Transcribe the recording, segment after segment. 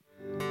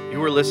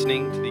You are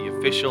listening to the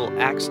official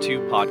Acts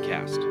 2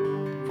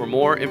 podcast. For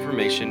more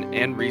information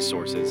and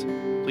resources,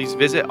 please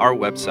visit our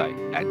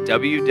website at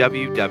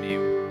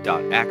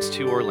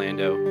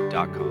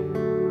www.acts2orlando.com.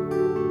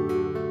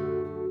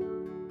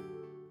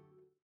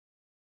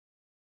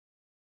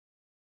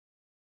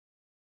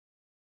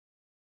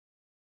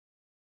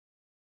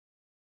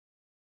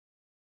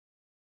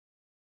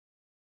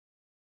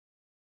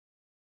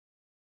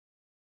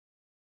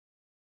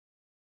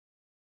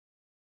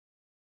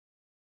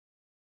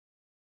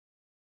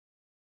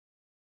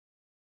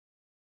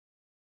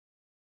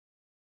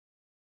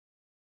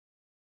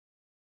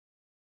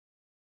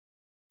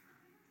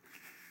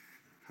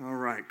 All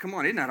right, come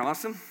on, isn't that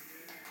awesome?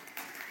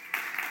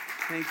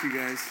 Thank you,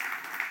 guys.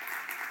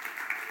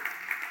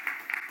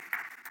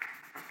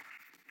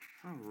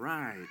 All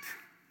right.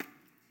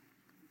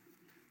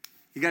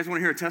 You guys want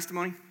to hear a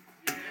testimony?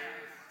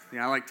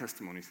 Yeah, I like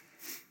testimonies.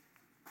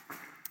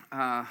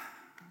 What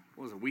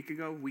was it, a week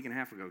and a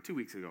half ago, 2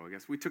 weeks ago, I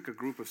guess, we took a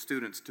group of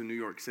students to New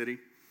York City.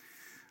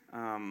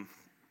 And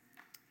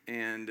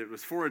it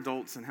was 4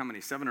 adults and how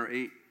many, 7 or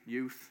 8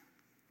 youth,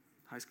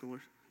 high schoolers,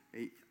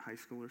 8 high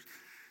schoolers.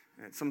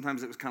 And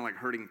sometimes it was kind of like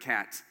herding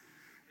cats.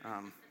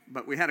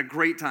 But we had a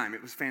great time.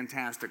 It was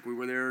fantastic. We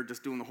were there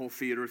just doing the whole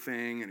theater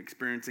thing and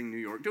experiencing New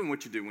York, doing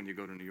what you do when you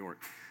go to New York.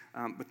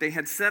 But they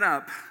had set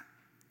up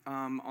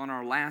on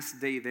our last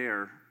day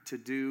there to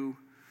do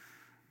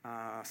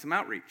some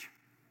outreach.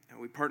 And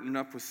we partnered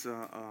up with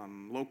a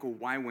local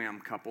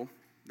YWAM couple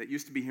that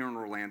used to be here in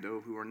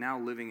Orlando who are now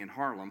living in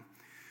Harlem,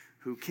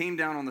 who came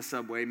down on the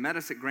subway, met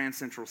us at Grand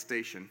Central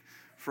Station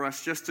for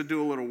us just to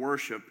do a little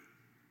worship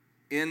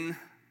in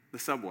the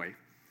subway.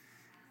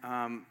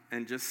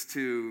 And just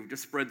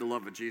spread the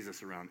love of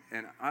Jesus around.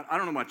 And I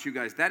don't know about you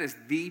guys, that is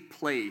the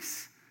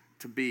place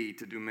to be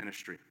to do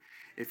ministry.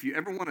 If you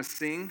ever want to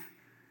sing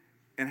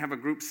and have a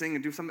group sing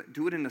and do something,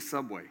 do it in the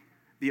subway.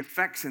 The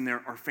effects in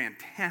there are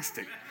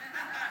fantastic.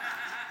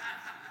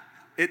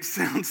 It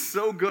sounds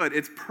so good.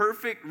 It's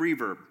perfect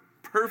reverb.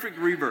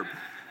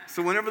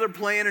 So whenever they're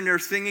playing and they're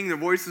singing, their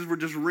voices were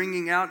just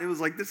ringing out. It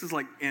was like, this is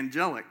like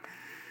angelic.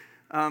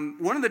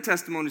 One of the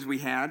testimonies we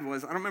had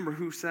was, I don't remember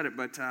who said it,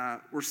 but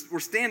we're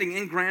standing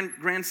in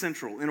Grand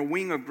Central, in a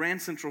wing of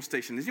Grand Central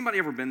Station. Has anybody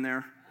ever been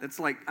there? It's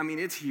like, I mean,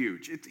 it's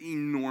huge. It's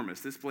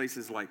enormous. This place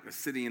is like a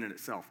city in and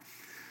itself.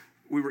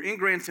 We were in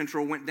Grand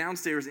Central, went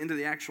downstairs into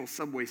the actual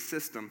subway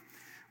system.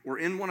 We're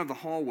in one of the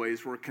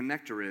hallways where a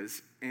connector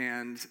is,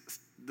 and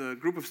the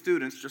group of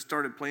students just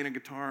started playing a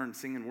guitar and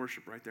singing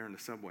worship right there in the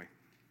subway.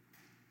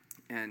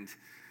 And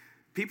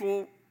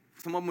people,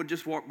 some of them would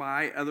just walk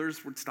by,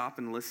 others would stop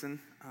and listen.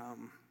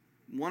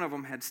 One of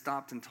them had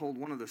stopped and told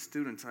one of the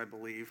students, I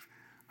believe,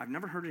 I've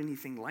never heard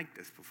anything like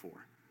this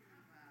before.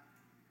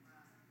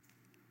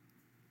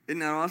 Isn't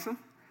that awesome?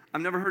 I've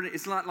never heard it.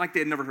 It's not like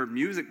they had never heard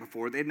music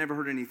before. They had never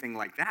heard anything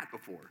like that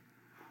before.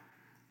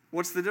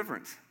 What's the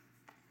difference?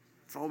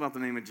 It's all about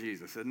the name of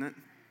Jesus, isn't it?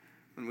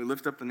 When we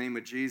lift up the name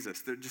of Jesus,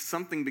 there just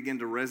something began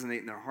to resonate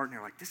in their heart, and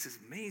they're like, this is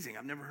amazing.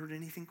 I've never heard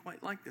anything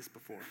quite like this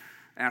before.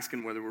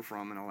 Asking where they were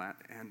from and all that.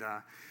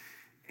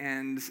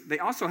 And they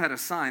also had a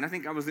sign. I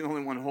think I was the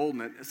only one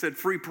holding it. It said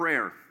free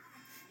prayer,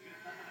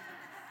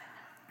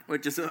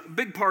 which is a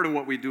big part of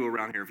what we do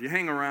around here. If you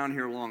hang around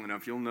here long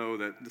enough, you'll know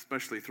that,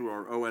 especially through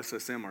our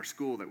OSSM, our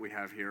school that we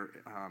have here,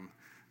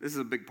 this is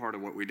a big part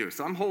of what we do.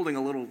 So I'm holding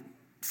a little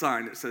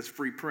sign that says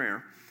free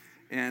prayer.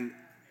 And,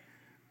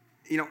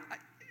 you know,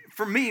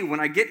 for me,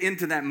 when I get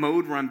into that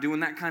mode where I'm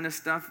doing that kind of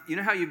stuff, you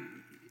know how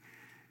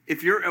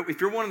if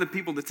you're one of the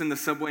people that's in the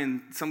subway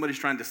and somebody's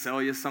trying to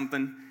sell you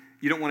something,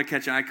 you don't want to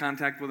catch eye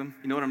contact with them.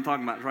 You know what I'm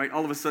talking about, right?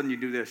 All of a sudden you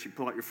do this. You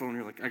pull out your phone.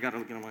 You're like, I got to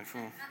look at my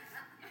phone.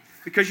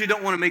 Because you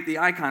don't want to make the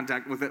eye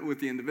contact with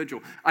the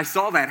individual. I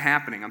saw that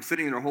happening. I'm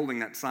sitting there holding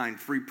that sign,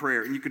 free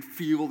prayer, and you could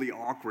feel the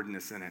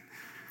awkwardness in it.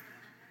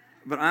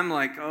 But I'm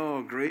like,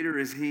 oh, greater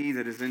is he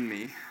that is in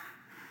me.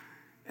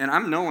 And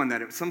I'm knowing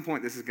that at some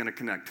point this is going to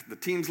connect. The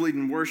team's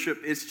leading worship.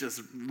 It's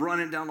just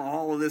running down the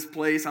hall of this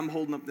place. I'm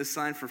holding up this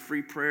sign for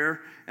free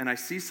prayer, and I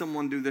see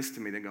someone do this to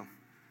me. They go,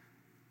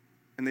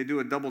 and they do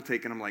a double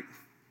take, and I'm like,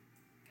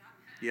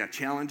 yeah,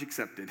 challenge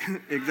accepted.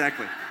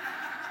 Exactly.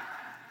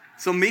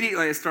 So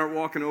immediately I start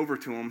walking over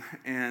to them,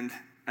 and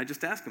I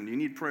just ask them, do you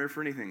need prayer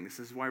for anything? This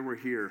is why we're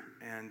here.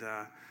 And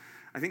I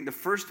think the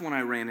first one I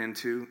ran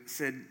into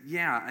said,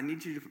 yeah, I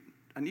need you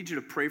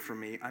to pray for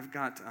me. I've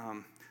got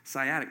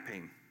sciatic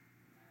pain.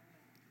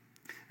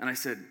 And I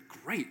said,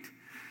 great.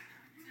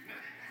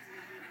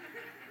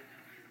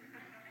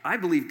 I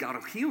believe God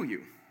will heal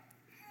you.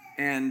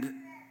 And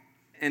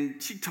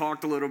she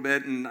talked a little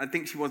bit, and I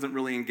think she wasn't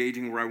really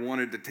engaging where I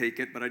wanted to take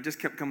it, but I just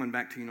kept coming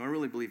back to, I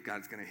really believe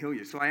God's going to heal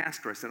you. So I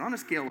asked her, I said, on a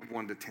scale of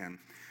 1 to 10,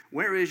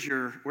 where is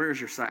your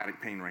sciatic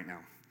pain right now?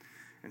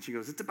 And she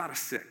goes, it's about a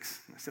 6.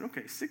 And I said,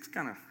 okay, 6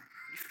 kind of,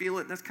 you feel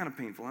it? That's kind of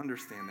painful. I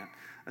understand that.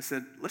 I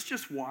said, let's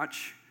just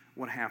watch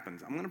what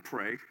happens. I'm going to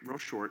pray real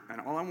short, and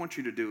all I want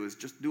you to do is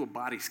just do a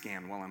body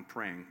scan while I'm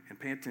praying and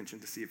pay attention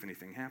to see if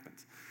anything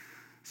happens.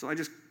 So I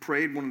just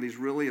prayed one of these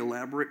really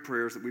elaborate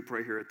prayers that we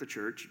pray here at the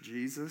church.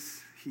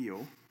 Jesus,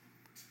 heal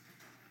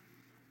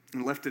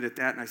and left it at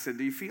that. And I said,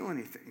 do you feel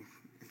anything?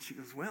 And she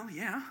goes, well,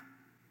 yeah.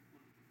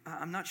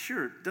 I'm not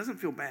sure. It doesn't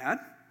feel bad.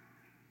 I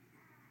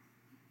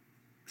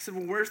said,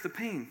 well, where's the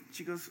pain?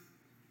 She goes,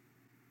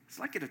 it's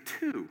like at a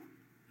 2.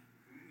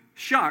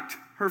 Shocked.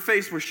 Her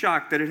face was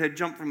shocked that it had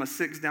jumped from a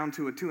 6 down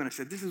to a 2. And I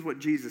said, this is what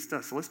Jesus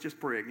does. So let's just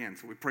pray again.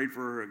 So we prayed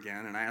for her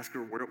again, and I asked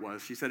her where it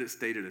was. She said it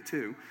stayed at a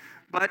 2.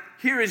 But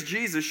here is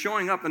Jesus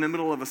showing up in the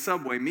middle of a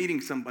subway,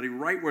 meeting somebody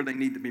right where they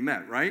need to be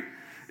met, right?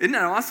 Isn't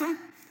that awesome?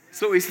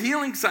 So he's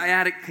healing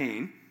sciatic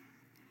pain.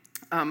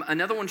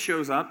 Another one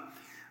shows up,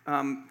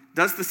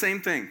 does the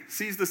same thing,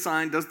 sees the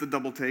sign, does the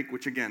double take,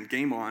 which again,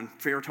 game on,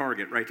 fair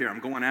target right there. I'm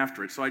going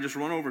after it. So I just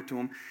run over to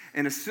him.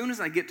 And as soon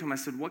as I get to him, I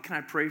said, what can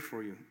I pray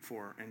for you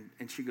for?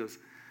 And she goes,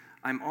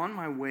 I'm on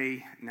my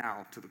way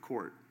now to the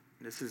court.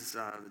 This is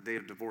the day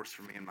of divorce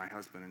for me and my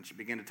husband. And she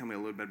began to tell me a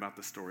little bit about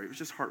the story. It was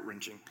just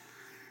heart-wrenching.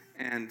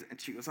 And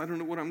she goes, I don't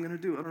know what I'm going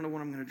to do. I don't know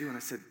what I'm going to do. And I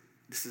said,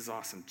 this is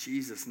awesome.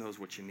 Jesus knows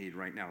what you need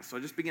right now. So I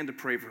just began to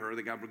pray for her,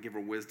 that God would give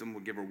her wisdom,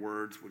 would give her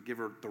words, would give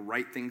her the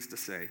right things to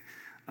say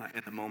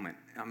in the moment.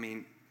 I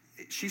mean,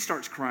 she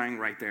starts crying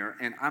right there,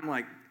 and I'm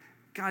like,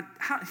 God,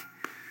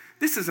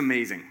 this is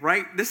amazing,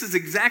 right? This is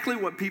exactly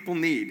what people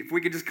need. If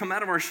we could just come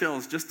out of our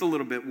shells just a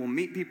little bit, we'll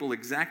meet people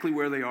exactly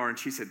where they are. And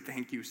she said,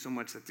 thank you so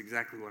much. That's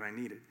exactly what I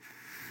needed.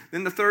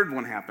 Then the third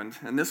one happened,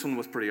 and this one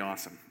was pretty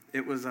awesome.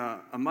 It was a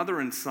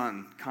mother and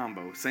son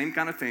combo, same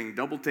kind of thing,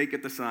 double take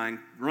at the sign,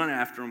 run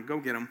after them, go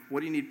get them. What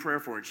do you need prayer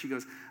for? And she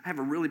goes, I have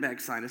a really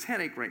bad sinus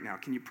headache right now.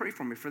 Can you pray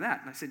for me for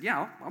that? And I said,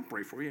 yeah, I'll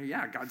pray for you.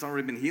 Yeah, God's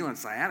already been healing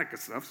sciatica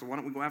stuff, so why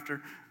don't we go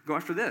after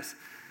this?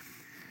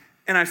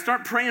 And I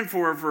start praying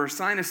for her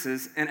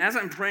sinuses, and as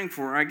I'm praying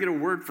for her, I get a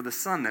word for the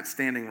son that's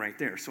standing right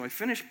there. So I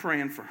finished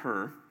praying for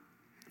her,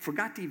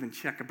 forgot to even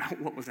check about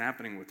what was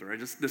happening with her.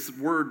 This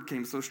word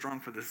came so strong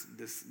for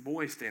this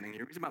boy standing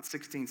here. He's about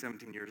 16,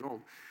 17 years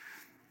old.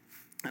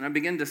 And I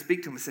began to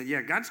speak to him and said,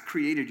 yeah, God's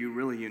created you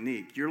really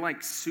unique. You're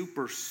like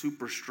super,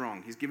 super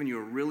strong. He's given you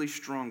a really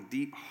strong,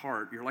 deep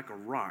heart. You're like a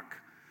rock.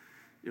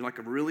 You're like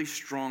a really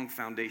strong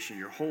foundation.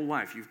 Your whole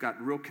life, you've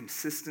got real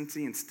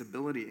consistency and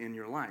stability in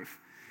your life.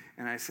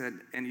 And I said,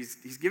 and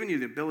he's given you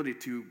the ability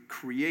to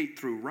create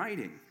through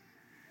writing.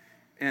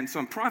 And so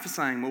I'm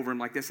prophesying over him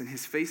like this, and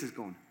his face is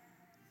going.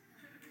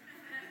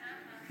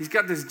 He's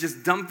got this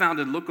just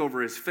dumbfounded look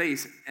over his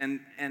face,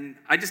 and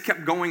I just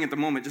kept going at the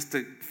moment just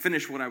to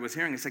finish what I was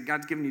hearing. I said,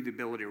 God's given you the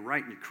ability to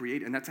write and you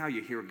create, and that's how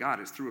you hear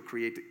God. It's through a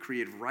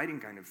creative writing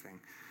kind of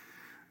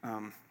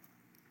thing.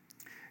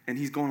 And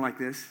he's going like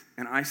this,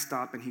 and I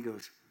stop, and he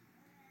goes,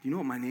 do you know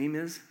what my name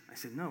is? I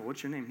said, no,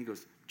 what's your name? He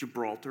goes,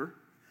 Gibraltar.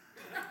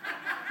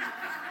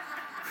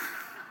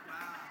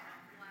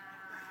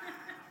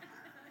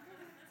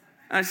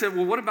 And I said,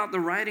 well, what about the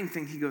writing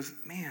thing? He goes,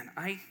 man,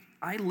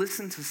 I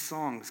listen to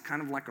songs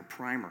kind of like a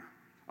primer.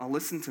 I'll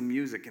listen to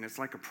music, and it's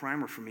like a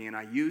primer for me, and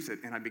I use it,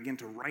 and I begin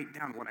to write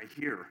down what I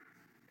hear.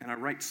 And I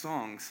write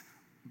songs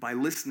by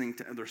listening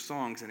to other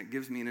songs, and it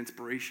gives me an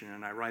inspiration,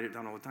 and I write it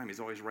down all the time.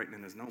 He's always writing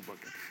in his notebook.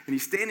 And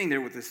he's standing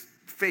there with this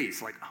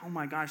face like, oh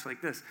my gosh,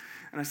 like this.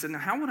 And I said, now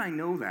how would I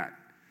know that?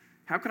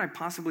 How could I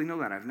possibly know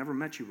that? I've never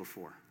met you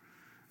before.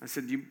 I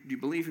said, do you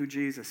believe who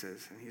Jesus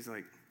is? And he's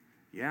like,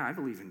 yeah, I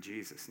believe in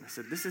Jesus. And I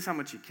said, this is how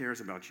much he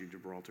cares about you,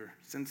 Gibraltar.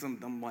 Send some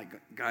dumb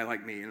guy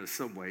like me in the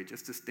subway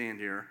just to stand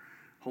here,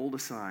 hold a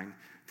sign,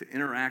 to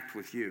interact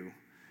with you,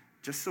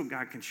 just so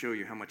God can show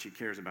you how much he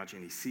cares about you,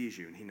 and he sees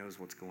you, and he knows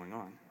what's going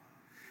on.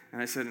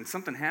 And I said, and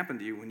something happened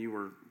to you when you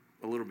were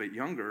a little bit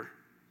younger.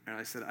 And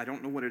I said, I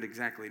don't know what it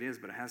exactly is,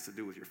 but it has to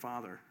do with your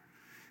father.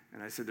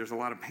 And I said, there's a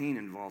lot of pain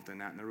involved in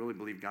that, and I really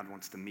believe God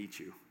wants to meet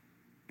you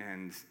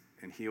and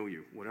heal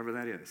you, whatever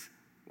that is.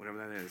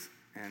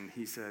 And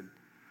he said,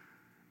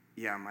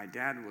 yeah, my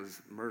dad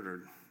was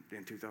murdered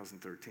in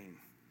 2013.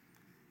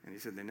 And he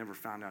said they never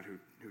found out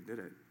who did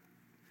it.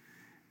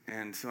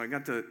 And so I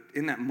got to,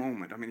 in that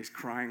moment, I mean, he's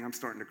crying. I'm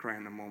starting to cry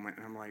in the moment.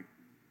 And I'm like,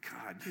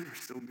 God, you are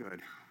so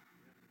good.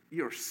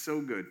 You are so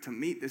good to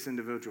meet this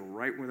individual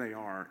right where they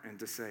are and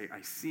to say,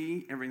 I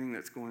see everything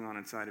that's going on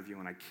inside of you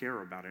and I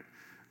care about it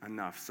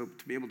enough. So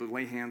to be able to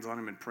lay hands on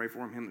him and pray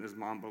for him and his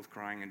mom both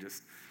crying and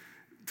just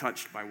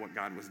touched by what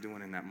God was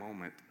doing in that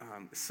moment,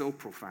 so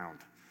profound,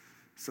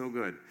 so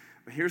good.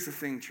 But here's the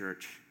thing,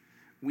 church.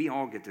 We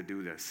all get to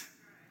do this.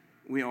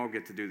 We all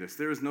get to do this.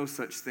 There is no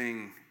such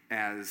thing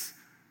as,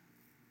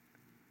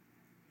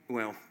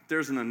 well,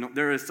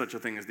 there is such a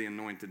thing as the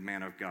anointed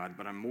man of God,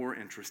 but I'm more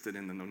interested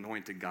in the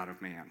anointed God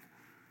of man.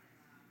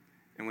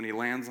 And when he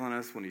lands on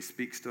us, when he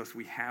speaks to us,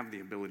 we have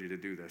the ability to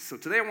do this. So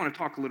today I want to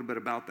talk a little bit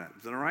about that.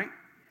 Is that all right?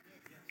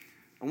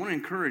 I want to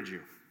encourage you.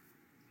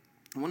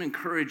 I want to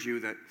encourage you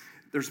that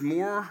there's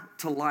more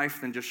to life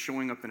than just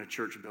showing up in a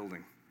church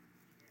building.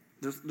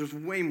 There's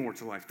way more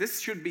to life.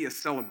 This should be a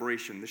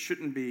celebration. This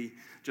shouldn't be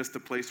just a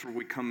place where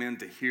we come in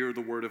to hear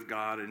the word of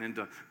God and then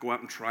to go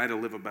out and try to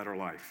live a better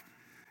life.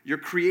 You're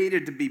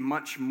created to be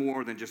much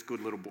more than just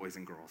good little boys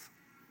and girls.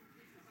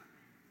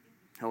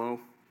 Hello?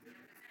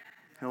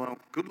 Hello?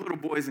 Good little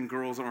boys and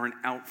girls are an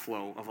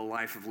outflow of a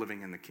life of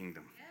living in the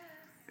kingdom.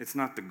 It's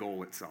not the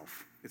goal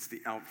itself. It's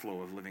the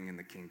outflow of living in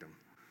the kingdom.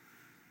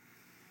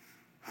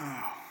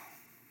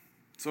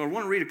 So I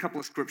want to read a couple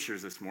of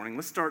scriptures this morning.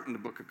 Let's start in the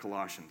book of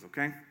Colossians,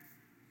 okay?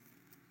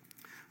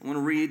 I want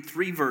to read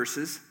 3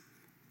 verses,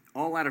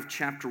 all out of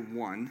chapter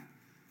 1,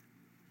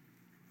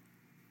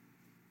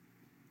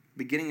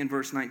 beginning in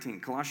verse 19.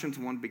 Colossians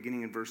 1,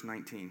 beginning in verse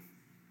 19.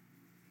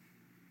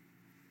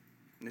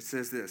 And it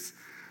says this: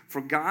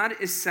 "For God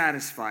is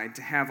satisfied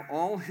to have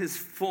all his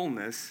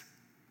fullness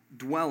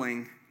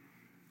dwelling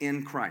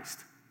in Christ."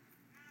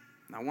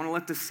 Now, I want to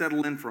let this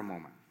settle in for a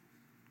moment,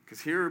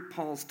 because here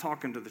Paul's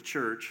talking to the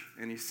church,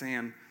 and he's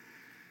saying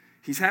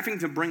he's having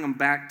to bring them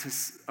back to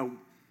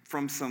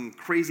from some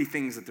crazy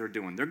things that they're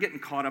doing. They're getting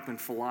caught up in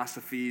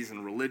philosophies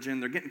and religion.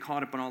 They're getting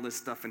caught up in all this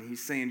stuff, and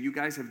he's saying, you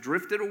guys have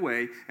drifted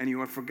away, and you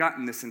have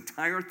forgotten this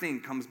entire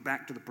thing comes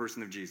back to the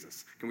person of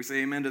Jesus. Can we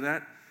say amen to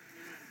that?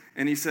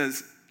 And he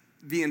says,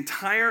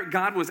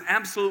 God was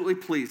absolutely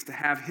pleased to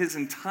have his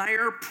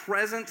entire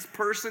presence,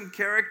 person,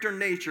 character,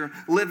 nature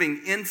living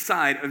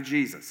inside of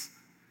Jesus.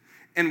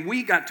 And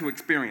we got to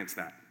experience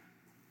that.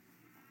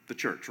 The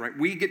church, right?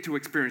 We get to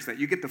experience that.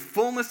 You get the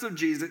fullness of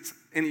Jesus,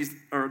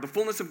 or the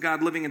fullness of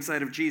God living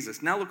inside of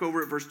Jesus. Now look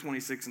over at verse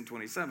 26 and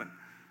 27.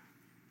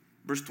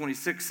 Verse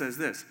 26 says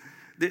this: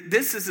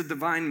 "This is a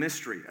divine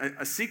mystery,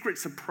 a secret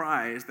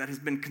surprise that has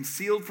been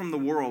concealed from the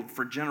world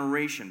for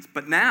generations.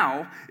 But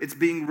now it's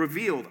being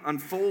revealed,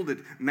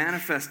 unfolded,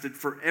 manifested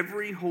for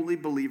every holy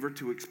believer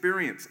to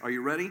experience." Are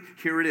you ready?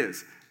 Here it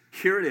is.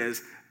 Here it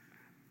is.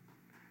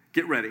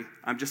 Get ready.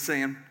 I'm just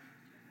saying,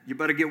 you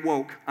better get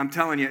woke. I'm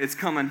telling you, it's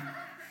coming.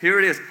 Here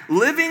it is.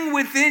 "Living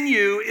within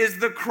you is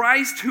the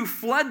Christ who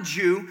floods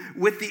you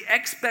with the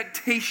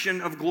expectation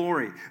of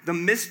glory. The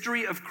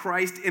mystery of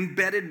Christ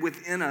embedded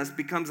within us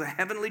becomes a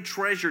heavenly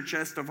treasure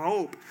chest of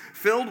hope,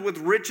 filled with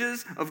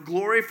riches of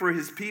glory for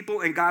his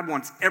people, and God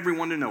wants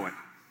everyone to know it."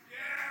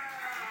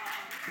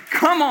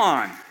 Come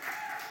on.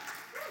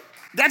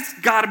 That's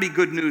got to be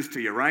good news to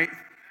you, right?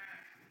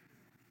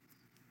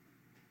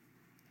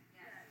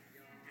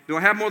 Do I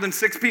have more than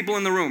 6 people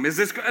in the room?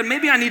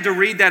 Maybe I need to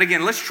read that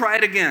again. Let's try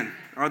it again.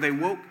 Are they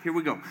woke? Here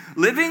we go.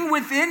 Living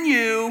within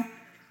you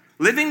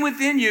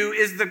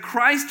is the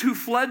Christ who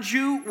floods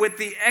you with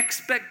the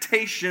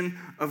expectation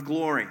of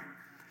glory.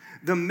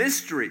 The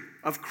mystery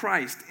of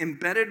Christ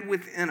embedded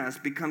within us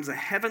becomes a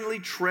heavenly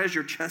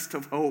treasure chest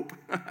of hope.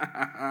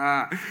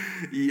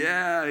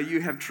 Yeah,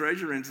 you have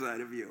treasure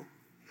inside of you.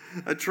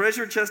 A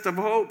treasure chest of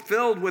hope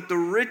filled with the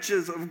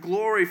riches of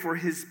glory for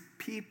his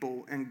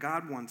people, and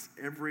God wants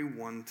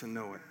everyone to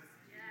know it.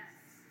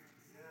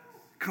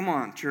 Come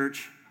on,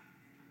 church.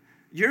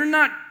 You're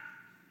not,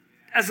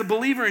 as a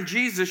believer in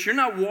Jesus, you're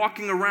not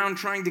walking around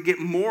trying to get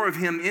more of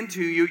him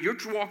into you. You're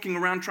walking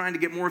around trying to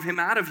get more of him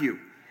out of you.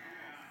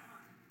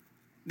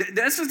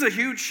 This is a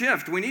huge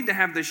shift. We need to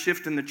have this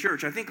shift in the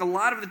church. I think a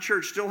lot of the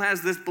church still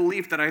has this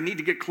belief that I need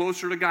to get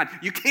closer to God.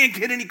 You can't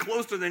get any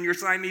closer than your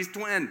Siamese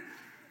twin.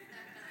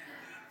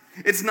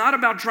 It's not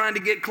about trying to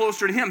get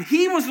closer to him.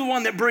 He was the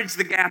one that bridged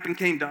the gap and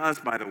came to us,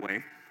 by the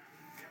way.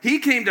 He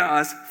came to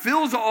us,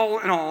 fills all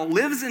in all,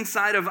 lives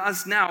inside of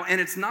us now, and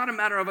it's not a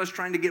matter of us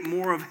trying to get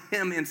more of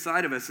him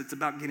inside of us. It's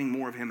about getting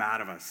more of him out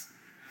of us.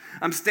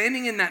 I'm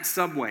standing in that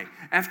subway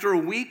after a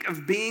week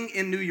of being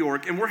in New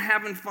York, and we're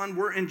having fun,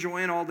 we're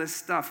enjoying all this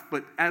stuff,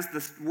 but as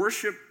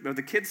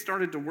the kids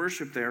started to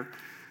worship there,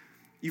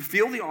 you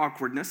feel the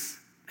awkwardness.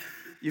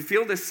 You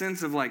feel this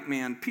sense of like,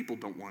 man, people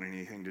don't want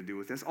anything to do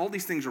with this. All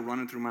these things are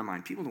running through my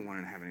mind. People don't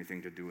want to have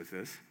anything to do with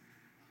this.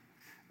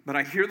 But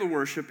I hear the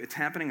worship, it's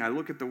happening. I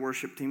look at the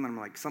worship team, and I'm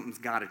like, something's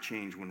got to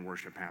change when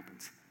worship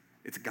happens.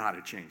 It's got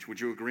to change. Would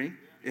you agree?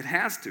 It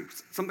has to.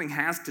 Something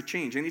has to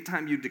change.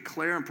 Anytime you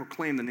declare and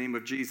proclaim the name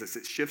of Jesus,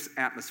 it shifts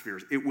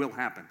atmospheres. It will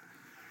happen.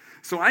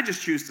 So I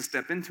just choose to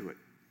step into it.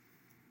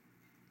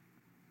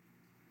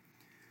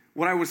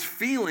 What I was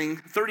feeling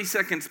 30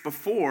 seconds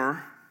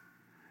before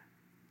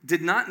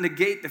did not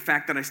negate the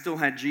fact that I still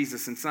had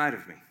Jesus inside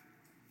of me.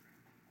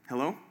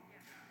 Hello?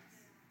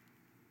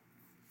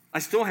 I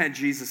still had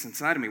Jesus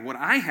inside of me. What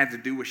I had to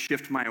do was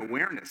shift my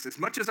awareness. As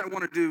much as I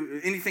want to do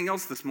anything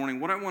else this morning,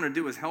 what I want to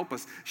do is help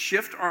us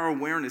shift our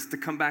awareness to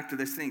come back to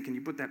this thing. Can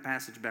you put that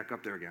passage back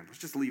up there again? Let's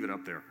just leave it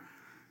up there.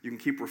 You can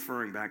keep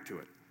referring back to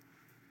it.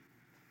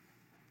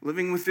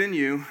 Living within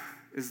you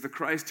is the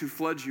Christ who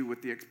floods you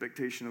with the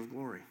expectation of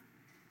glory.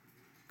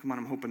 Come on,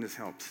 I'm hoping this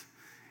helps.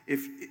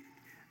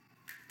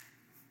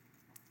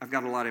 I've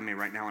got a lot in me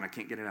right now and I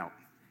can't get it out.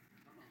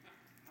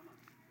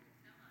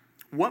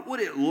 What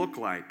would it look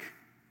like?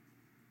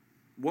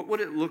 What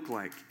would it look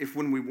like if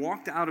when we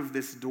walked out of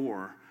this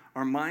door,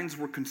 our minds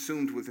were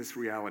consumed with this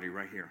reality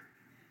right here?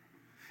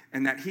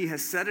 And that he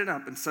has set it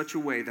up in such a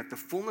way that the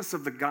fullness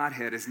of the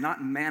Godhead is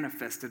not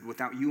manifested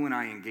without you and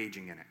I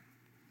engaging in it.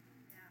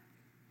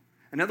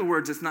 In other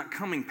words, it's not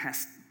coming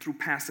through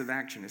passive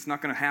action. It's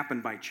not going to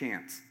happen by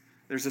chance.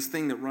 There's this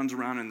thing that runs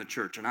around in the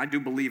church, and I do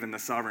believe in the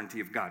sovereignty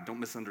of God. Don't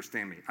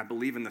misunderstand me. I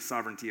believe in the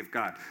sovereignty of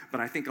God.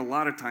 But I think a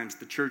lot of times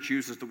the church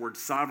uses the word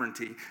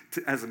sovereignty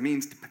as a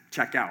means to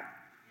check out.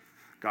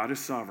 God is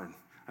sovereign.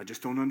 I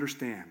just don't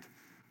understand.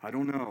 I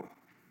don't know.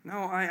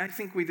 No, I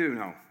think we do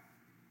know.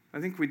 I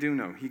think we do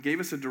know. He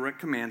gave us a direct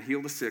command: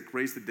 heal the sick,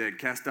 raise the dead,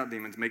 cast out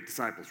demons, make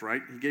disciples,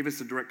 right? He gave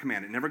us a direct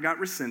command. It never got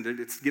rescinded.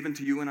 It's given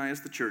to you and I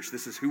as the church.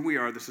 This is who we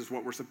are. This is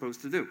what we're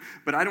supposed to do.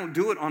 But I don't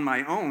do it on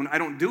my own. I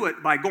don't do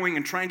it by going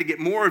and trying to get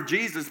more of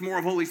Jesus, more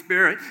of Holy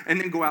Spirit, and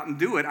then go out and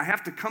do it. I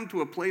have to come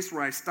to a place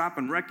where I stop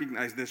and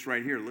recognize this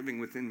right here. Living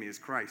within me is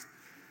Christ.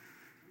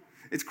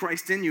 It's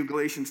Christ in you,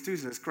 Galatians 2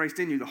 says, Christ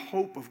in you, the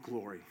hope of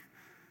glory.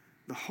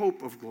 The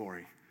hope of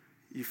glory.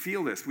 You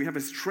feel this. We have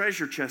this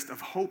treasure chest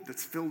of hope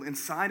that's filled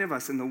inside of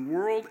us, and the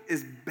world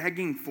is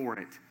begging for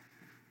it.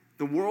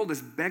 The world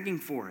is begging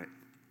for it.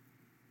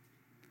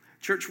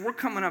 Church, we're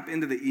coming up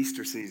into the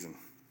Easter season.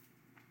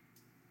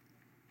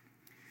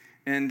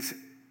 And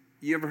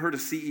you ever heard of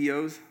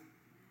CEOs?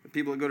 The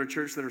people that go to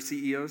church that are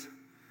CEOs?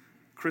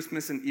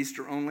 Christmas and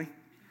Easter only?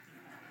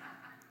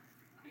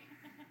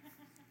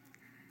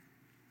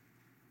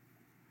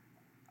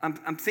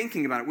 I'm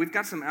thinking about it. We've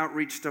got some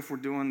outreach stuff we're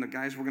doing. The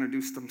guys, we're going to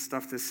do some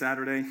stuff this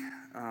Saturday.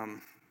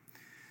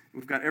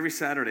 We've got every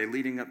Saturday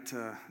leading up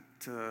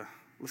to,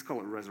 let's call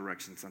it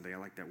Resurrection Sunday. I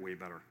like that way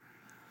better.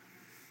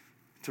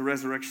 To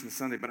Resurrection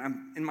Sunday. But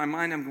in my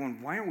mind, I'm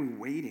going, why are we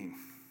waiting?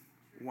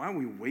 Why are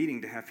we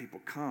waiting to have people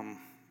come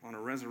on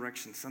a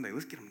Resurrection Sunday?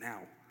 Let's get them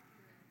now.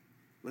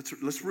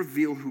 Let's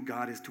reveal who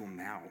God is to them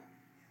now.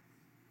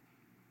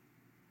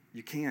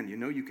 You can. You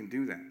know you can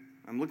do that.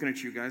 I'm looking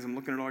at you guys. I'm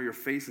looking at all your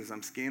faces.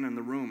 I'm scanning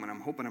the room, and I'm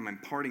hoping I'm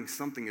imparting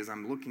something as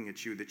I'm looking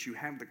at you, that you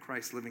have the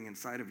Christ living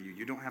inside of you.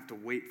 You don't have to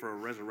wait for a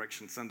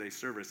Resurrection Sunday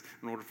service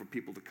in order for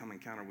people to come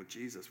encounter with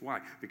Jesus.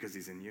 Why? Because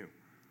he's in you.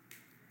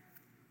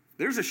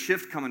 There's a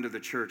shift coming to the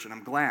church, and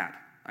I'm glad.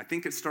 I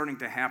think it's starting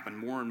to happen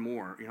more and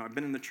more. You know, I've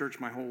been in the church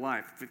my whole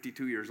life,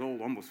 52 years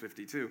old, almost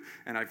 52,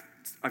 and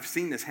I've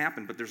seen this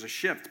happen, but there's a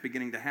shift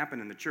beginning to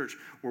happen in the church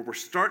where we're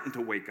starting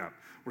to wake up.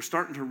 We're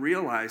starting to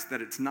realize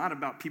that it's not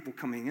about people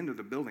coming into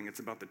the building, it's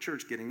about the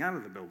church getting out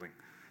of the building.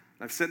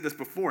 I've said this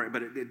before,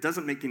 but it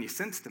doesn't make any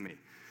sense to me.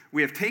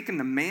 We have taken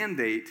the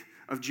mandate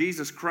of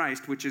Jesus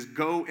Christ, which is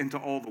go into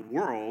all the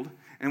world,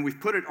 and we've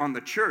put it on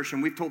the church,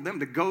 and we've told them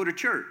to go to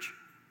church.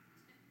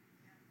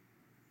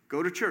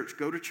 Go to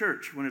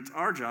church, when it's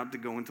our job to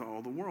go into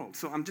all the world.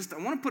 So I want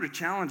to put a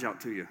challenge out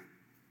to you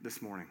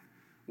this morning.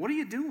 What are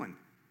you doing?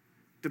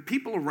 Do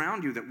people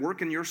around you that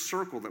work in your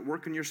circle, that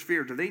work in your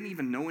sphere, do they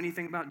even know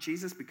anything about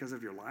Jesus because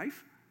of your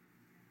life?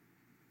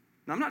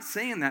 Now, I'm not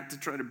saying that to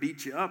try to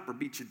beat you up or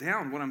beat you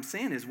down. What I'm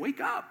saying is wake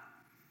up.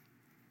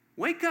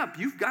 Wake up.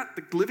 You've got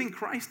the living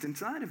Christ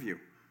inside of you.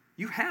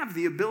 You have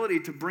the ability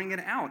to bring it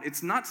out.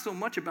 It's not so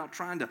much about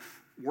trying to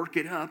work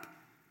it up.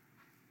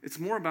 It's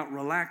more about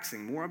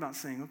relaxing, more about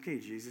saying, okay,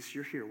 Jesus,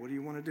 you're here. What do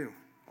you want to do?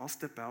 I'll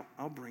step out.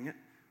 I'll bring it.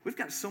 We've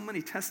got so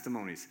many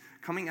testimonies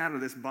coming out of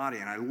this body,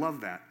 and I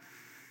love that.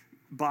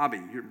 Bobby,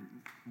 a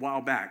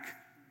while back,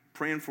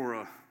 praying for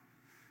it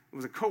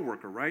was a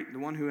coworker, right? The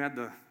one who had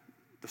the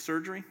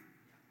surgery.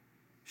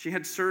 She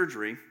had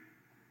surgery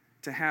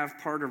to have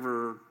part of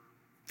her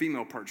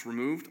female parts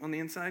removed on the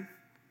inside.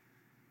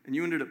 And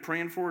you ended up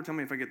praying for her. Tell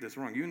me if I get this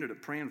wrong. You ended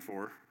up praying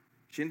for her.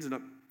 She ended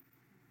up,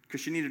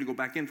 because she needed to go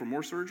back in for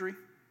more surgery.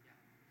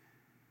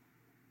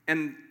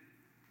 And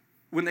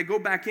when they go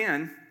back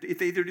in, if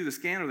they either do the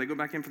scan or they go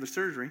back in for the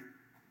surgery,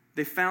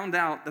 they found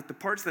out that the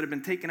parts that had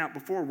been taken out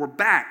before were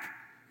back.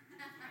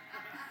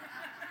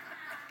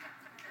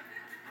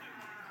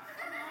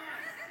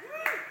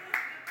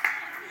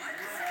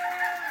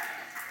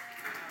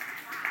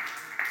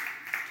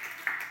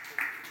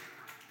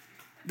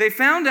 They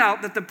found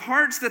out that the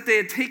parts that they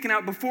had taken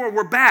out before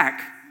were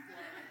back.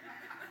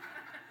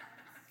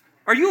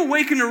 Are you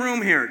awake in the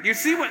room here? Do you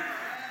see what?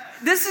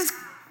 This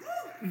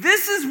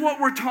is what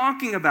we're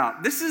talking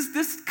about. This is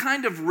this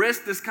kind of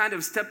risk, this kind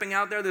of stepping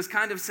out there, this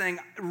kind of saying,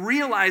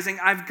 realizing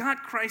I've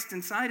got Christ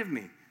inside of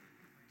me.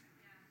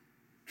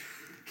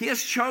 He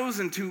has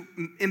chosen to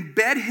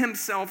embed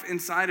himself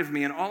inside of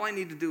me, and all I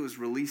need to do is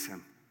release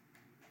him.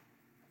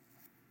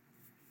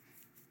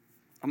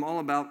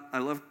 I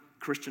love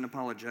Christian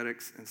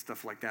apologetics and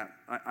stuff like that.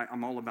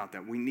 I'm all about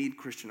that. We need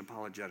Christian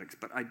apologetics,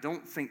 but I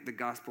don't think the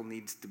gospel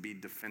needs to be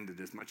defended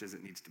as much as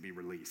it needs to be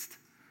released.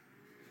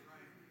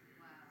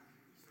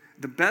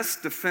 The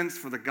best defense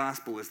for the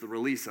gospel is the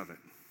release of it.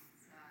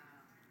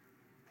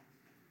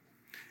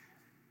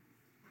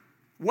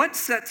 What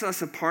sets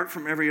us apart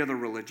from every other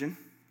religion?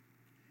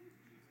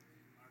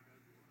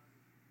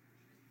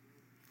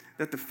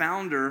 That the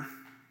founder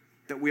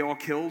that we all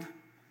killed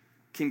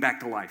came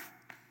back to life.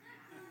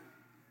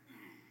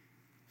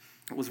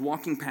 I was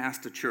walking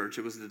past a church.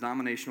 It was a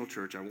denominational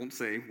church. I won't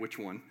say which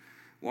one.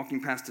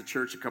 Walking past a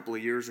church a couple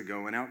of years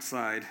ago, and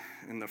outside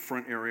in the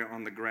front area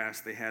on the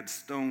grass, they had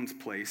stones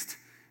placed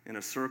in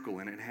a circle,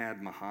 and it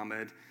had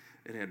Muhammad,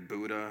 it had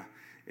Buddha,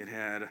 it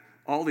had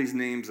all these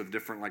names of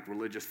different like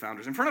religious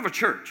founders in front of a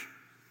church.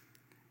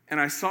 And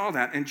I saw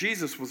that, and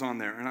Jesus was on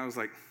there, and I was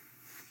like,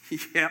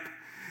 yep,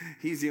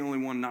 he's the only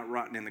one not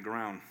rotten in the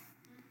ground.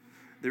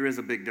 There is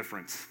a big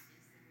difference.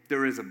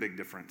 There is a big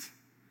difference.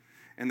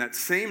 And that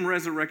same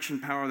resurrection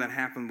power that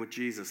happened with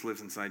Jesus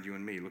lives inside you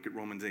and me. Look at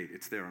Romans 8.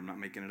 It's there. I'm not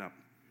making it up.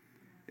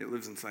 It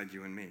lives inside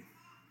you and me.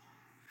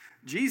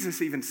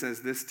 Jesus even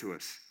says this to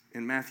us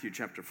in Matthew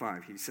chapter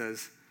 5. He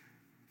says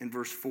in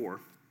verse 4,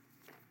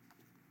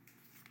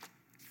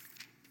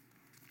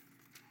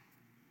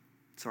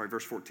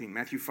 verse 14,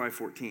 Matthew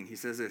 5:14, he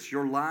says this,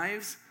 your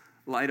lives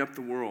light up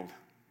the world.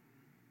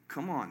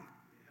 Come on.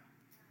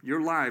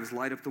 Your lives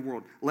light up the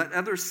world. Let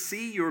others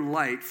see your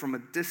light from a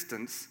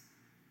distance.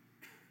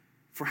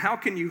 For how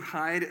can you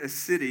hide a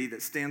city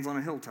that stands on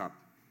a hilltop?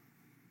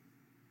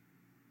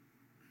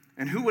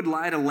 And who would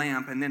light a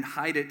lamp and then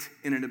hide it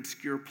in an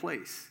obscure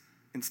place?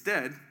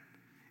 Instead,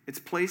 it's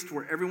placed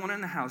where everyone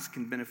in the house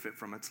can benefit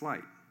from its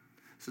light.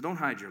 So don't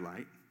hide your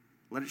light.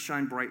 Let it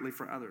shine brightly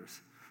for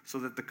others, so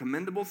that the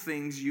commendable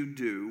things you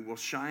do will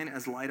shine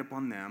as light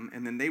upon them,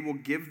 and then they will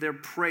give their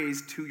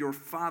praise to your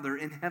Father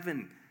in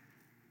heaven.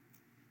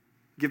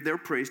 Give their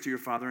praise to your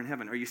Father in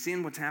heaven. Are you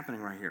seeing what's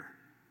happening right here?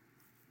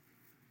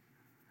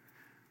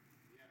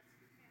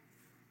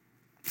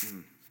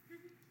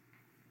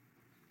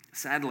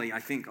 Sadly, I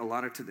think a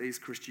lot of today's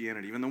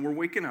Christianity, even though we're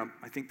waking up,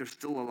 I think there's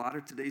still a lot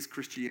of today's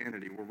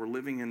Christianity where we're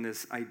living in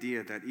this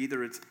idea that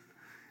either it's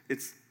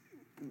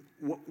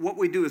what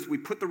we do is we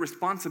put the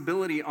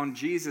responsibility on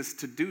Jesus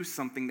to do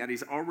something that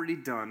he's already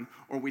done,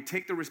 or we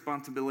take the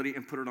responsibility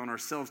and put it on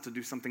ourselves to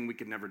do something we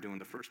could never do in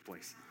the first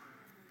place.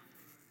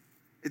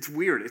 It's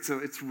weird.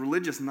 It's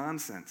religious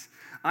nonsense.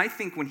 I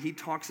think when he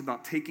talks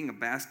about taking a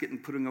basket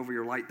and putting over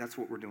your light, that's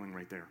what we're doing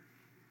right there.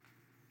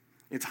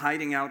 It's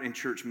hiding out in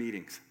church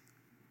meetings.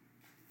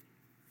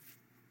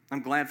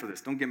 I'm glad for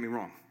this. Don't get me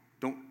wrong.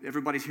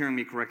 Everybody's hearing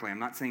me correctly. I'm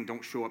not saying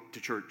don't show up to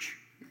church.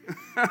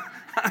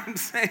 I'm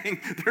saying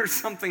there's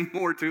something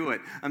more to it.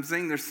 I'm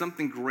saying there's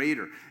something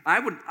greater.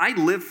 I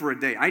live for a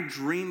day. I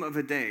dream of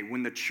a day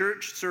when the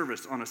church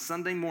service on a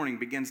Sunday morning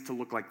begins to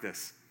look like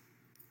this.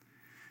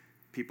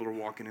 People are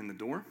walking in the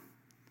door,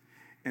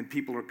 and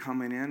people are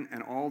coming in,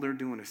 and all they're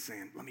doing is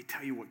saying, let me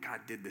tell you what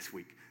God did this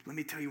week. Let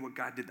me tell you what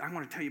God did. I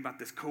want to tell you about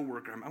this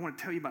coworker. I want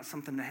to tell you about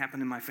something that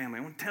happened in my family.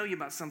 I want to tell you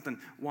about something.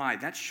 Why?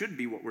 That should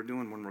be what we're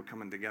doing when we're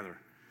coming together.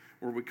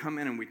 Where we come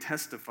in and we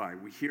testify.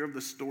 We hear of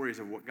the stories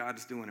of what God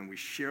is doing, and we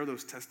share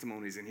those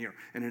testimonies in here,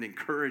 and it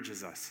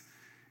encourages us.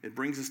 It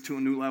brings us to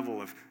a new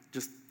level of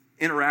just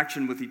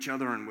interaction with each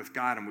other and with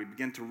God, and we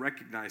begin to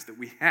recognize that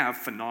we have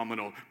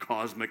phenomenal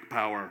cosmic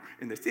power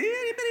in this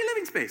itty-bitty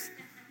living space.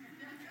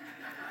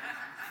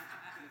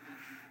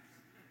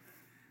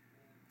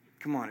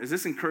 Come on, is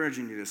this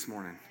encouraging you this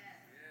morning?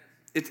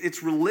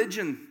 It's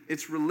religion.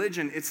 It's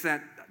religion. It's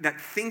that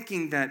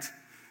thinking that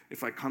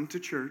if I come to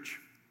church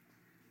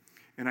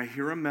and I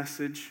hear a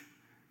message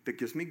that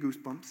gives me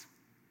goosebumps,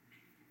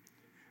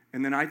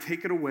 and then I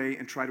take it away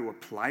and try to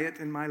apply it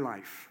in my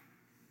life.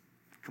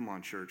 Come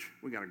on, church.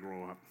 We got to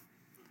grow up.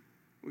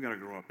 We got to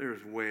grow up.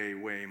 There's way,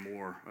 way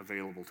more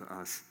available to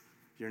us.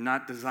 You're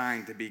not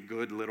designed to be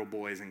good little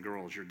boys and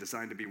girls. You're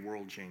designed to be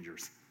world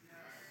changers.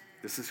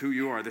 This is who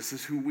you are. This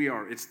is who we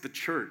are. It's the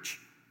church.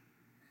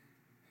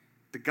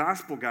 The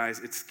gospel, guys,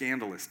 it's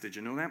scandalous. Did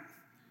you know that?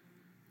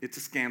 It's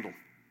a scandal.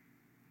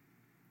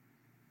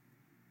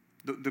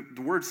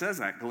 The word says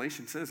that.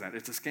 Galatians says that.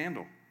 It's a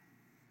scandal.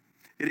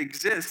 It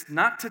exists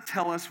not to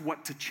tell us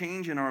what to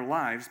change in our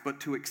lives, but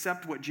to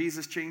accept what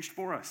Jesus changed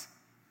for us.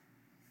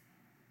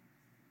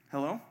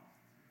 Hello?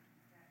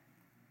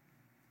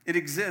 It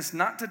exists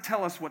not to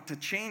tell us what to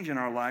change in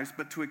our lives,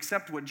 but to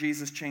accept what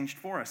Jesus changed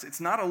for us.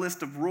 It's not a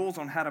list of rules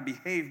on how to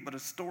behave, but a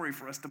story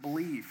for us to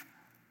believe.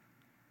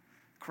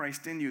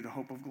 Christ in you, the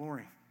hope of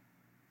glory.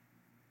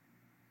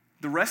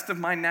 The rest of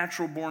my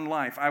natural-born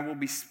life, I will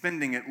be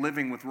spending it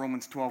living with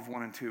Romans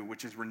 12:1 and 2,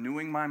 which is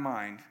renewing my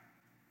mind.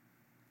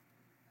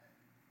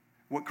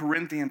 What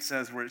Corinthians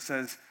says, where it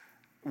says,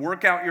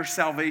 work out your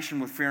salvation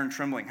with fear and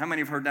trembling. How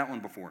many have heard that one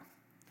before?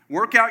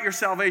 Work out your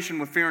salvation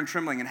with fear and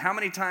trembling. And how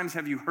many times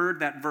have you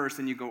heard that verse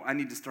and you go, I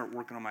need to start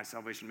working on my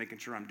salvation, making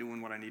sure I'm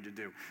doing what I need to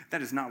do?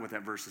 That is not what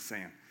that verse is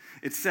saying.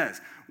 It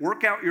says,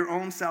 work out your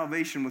own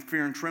salvation with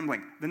fear and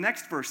trembling. The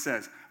next verse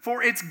says,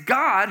 for it's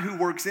God who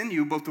works in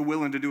you both to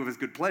will and to do of his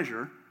good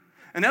pleasure.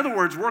 In other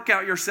words, work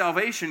out your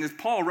salvation is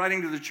Paul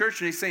writing to the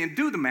church, and he's saying,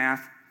 do the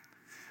math.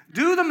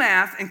 Do the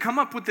math and come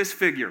up with this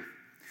figure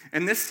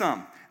and this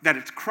sum, that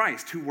it's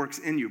Christ who works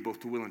in you both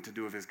to will and to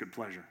do of his good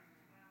pleasure.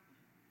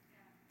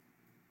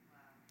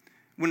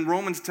 When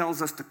Romans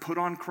tells us to put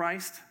on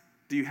Christ,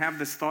 do you have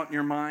this thought in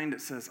your mind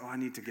that says, I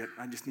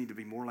just need to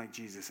be more like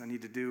Jesus. I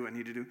need to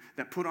do.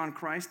 That put on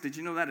Christ, did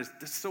you know that's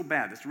so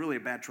bad? That's really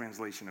a bad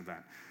translation of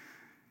that.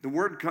 The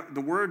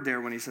word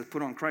there when he says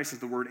put on Christ is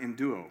the word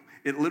enduo.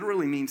 It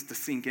literally means to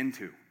sink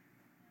into.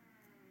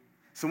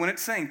 So when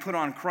it's saying put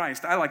on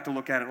Christ, I like to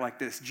look at it like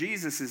this.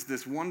 Jesus is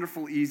this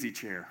wonderful easy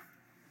chair.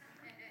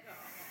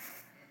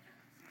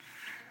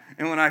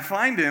 And when I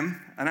find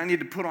him and I need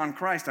to put on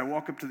Christ, I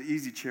walk up to the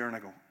easy chair and I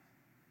go,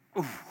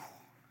 ooh,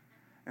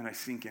 and I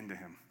sink into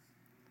him.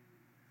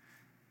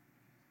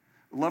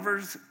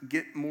 Lovers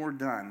get more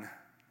done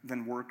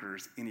than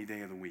workers any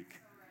day of the week.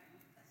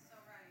 That's so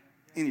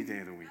right. Any day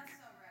of the week. That's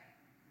so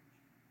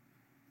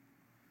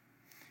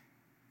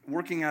right.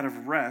 Working out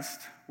of rest,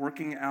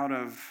 working out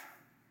of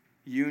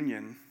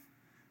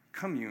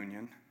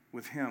communion,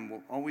 with him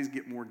will always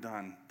get more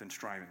done than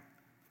striving.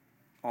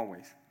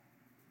 Always.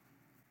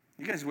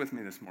 You guys with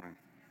me this morning?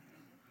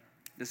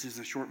 This is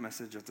a short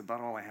message. That's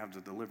about all I have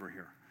to deliver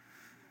here.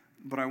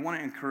 But I want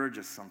to encourage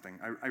us something.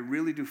 I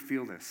really do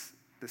feel this.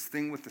 This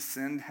thing with the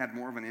sin had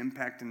more of an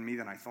impact in me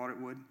than I thought it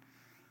would.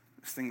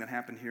 This thing that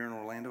happened here in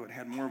Orlando, it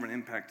had more of an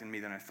impact in me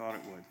than I thought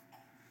it would.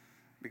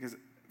 Because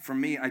for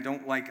me, I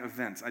don't like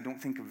events. I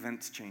don't think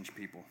events change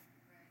people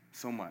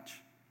so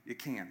much. It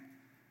can.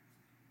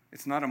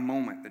 It's not a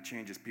moment that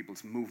changes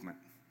people's movement.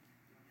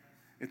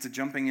 It's a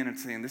jumping in and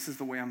saying, this is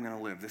the way I'm going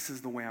to live. This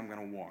is the way I'm going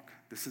to walk.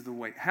 This is the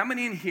way. How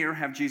many in here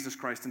have Jesus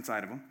Christ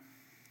inside of them?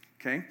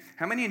 Okay.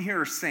 How many in here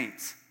are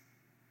saints?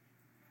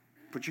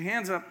 Put your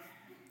hands up.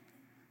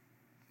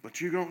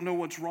 But you don't know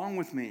what's wrong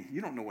with me.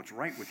 You don't know what's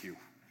right with you.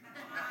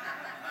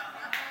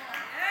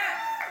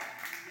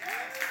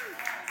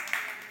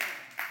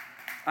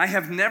 I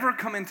have never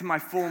come into my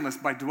fullness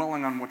by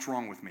dwelling on what's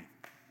wrong with me.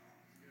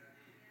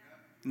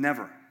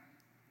 Never.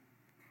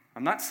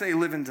 I'm not saying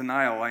live in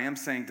denial. I am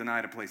saying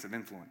denied a place of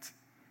influence.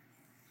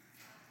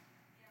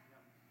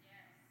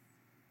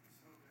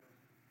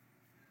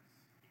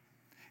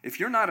 If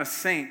you're not a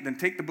saint, then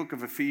take the book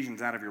of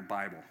Ephesians out of your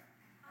Bible.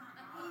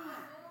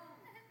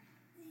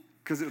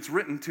 Because it's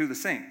written to the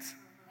saints.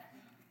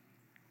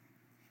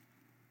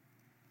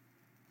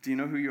 Do you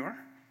know who you are?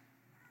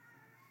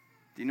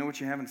 Do you know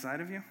what you have inside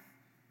of you?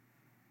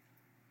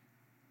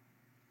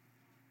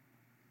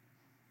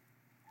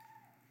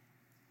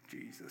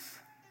 Jesus.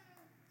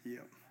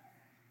 Yep.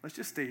 Let's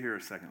just stay here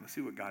a second. Let's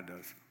see what God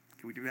does.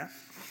 Can we do that?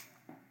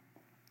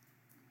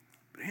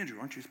 But Andrew,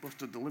 aren't you supposed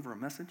to deliver a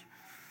message?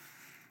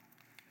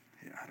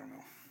 Yeah, I don't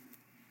know.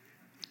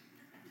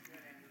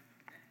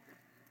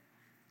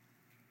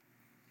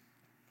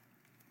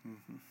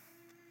 Mm-hmm.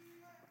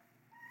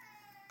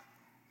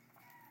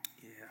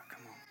 Yeah,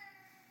 come on.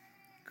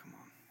 Come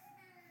on.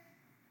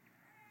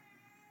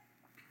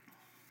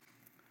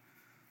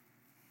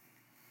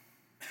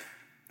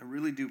 I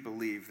really do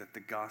believe that the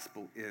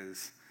gospel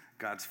is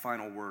God's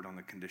final word on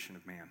the condition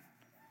of man.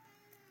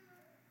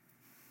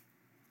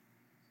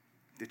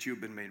 That you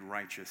have been made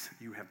righteous.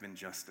 You have been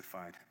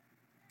justified.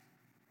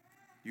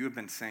 You have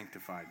been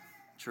sanctified.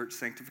 Church,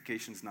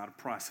 sanctification is not a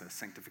process.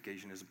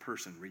 Sanctification is a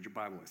person. Read your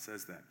Bible. It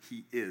says that.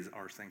 He is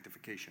our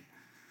sanctification.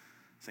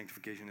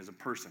 Sanctification is a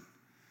person.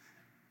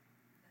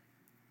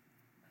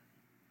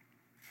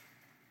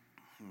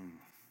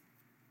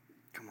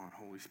 Come on,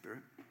 Holy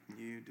Spirit.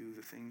 You do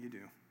the thing you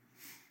do.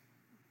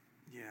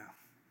 Yeah.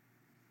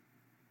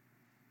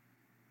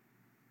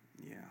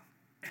 Yeah.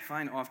 I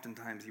find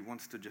oftentimes he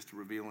wants to just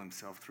reveal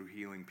himself through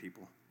healing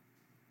people.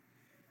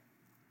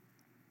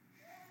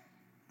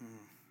 Yeah.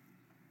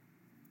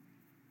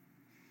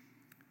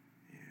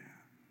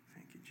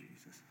 Thank you,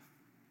 Jesus.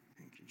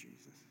 Thank you,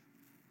 Jesus.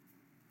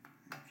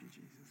 Thank you,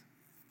 Jesus.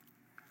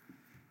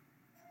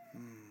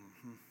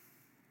 Mm-hmm.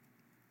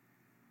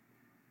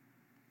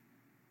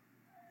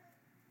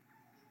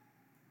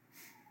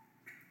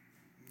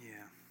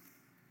 Yeah.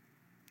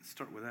 Let's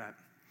start with that.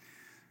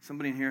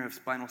 Somebody in here have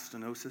spinal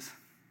stenosis?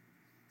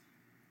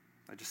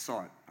 I just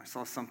saw it. I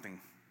saw something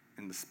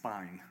in the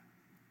spine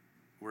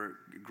where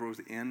it grows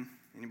in.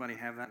 Anybody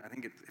have that? I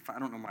think I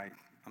don't know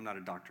I'm not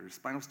a doctor.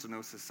 Spinal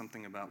stenosis,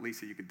 something about,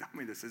 Lisa, you could tell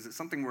me this. Is it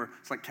something where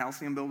it's like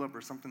calcium buildup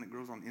or something that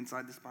grows on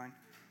inside the spine?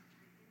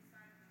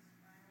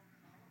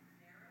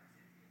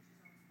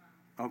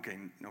 Okay.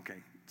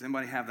 Does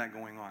anybody have that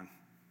going on?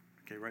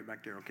 Okay, right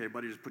back there. Okay,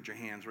 buddy, just put your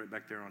hands right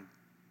back there on.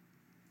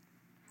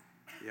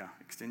 Yeah,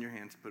 extend your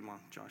hands. Put them on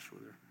Joshua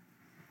there.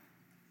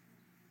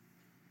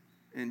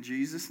 In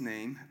Jesus'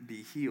 name,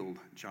 be healed,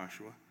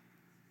 Joshua.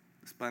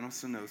 The spinal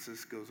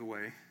stenosis goes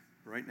away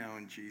right now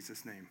in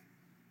Jesus' name.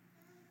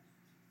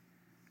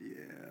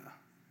 Yeah.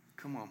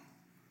 Come on.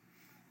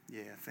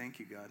 Yeah, thank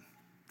you, God.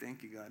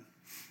 Thank you, God.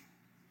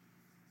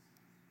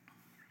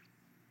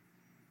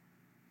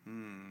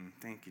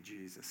 Thank you,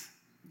 Jesus.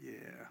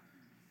 Yeah.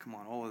 Come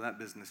on, all of that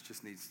business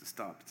just needs to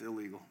stop. It's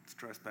illegal. It's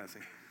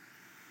trespassing.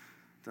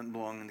 Doesn't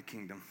belong in the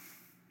kingdom.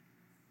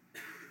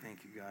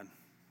 Thank you, God.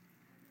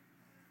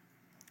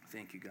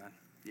 Thank you, God.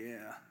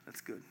 Yeah,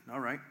 that's good. All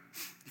right.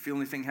 You feel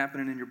anything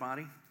happening in your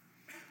body?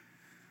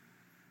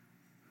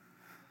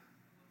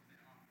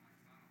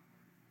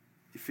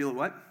 You feel it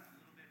what?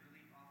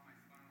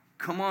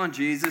 Come on,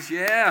 Jesus.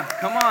 Yeah,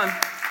 come on.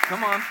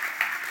 Come on.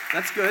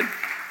 That's good.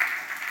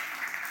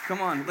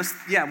 Come on.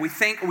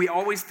 We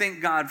always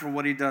thank God for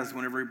what he does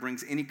whenever he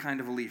brings any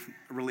kind of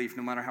relief,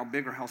 no matter how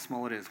big or how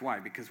small it is. Why?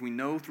 Because we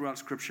know throughout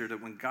Scripture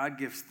that when God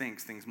gives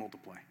thanks, things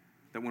multiply.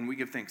 That when we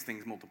give thanks,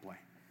 things multiply.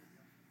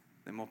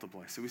 They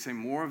multiply. So we say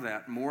more of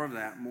that, more of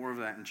that, more of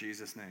that in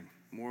Jesus' name.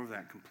 More of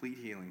that. Complete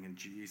healing in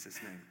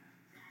Jesus' name.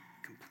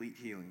 Complete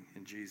healing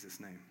in Jesus'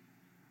 name.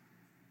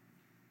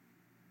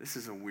 This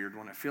is a weird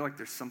one. I feel like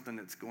there's something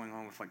that's going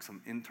on with like some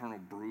internal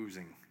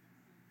bruising.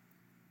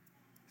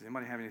 Does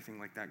anybody have anything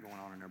like that going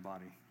on in their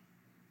body?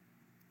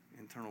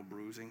 Internal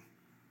bruising?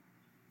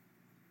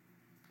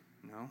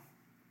 No?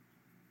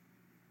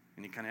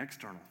 Any kind of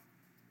external?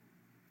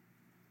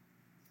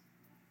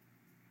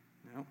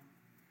 No?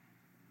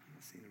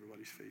 seeing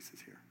everybody's faces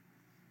here.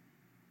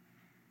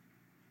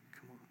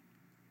 Come on.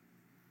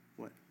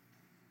 What?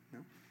 No?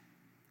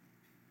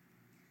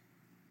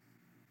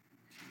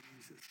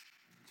 Jesus,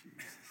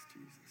 Jesus,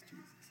 Jesus,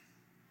 Jesus.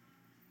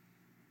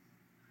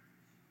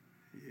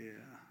 Yeah.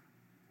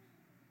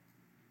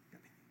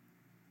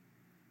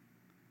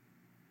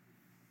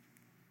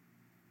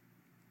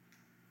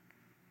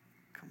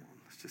 Come on,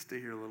 let's just stay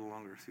here a little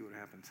longer, see what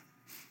happens.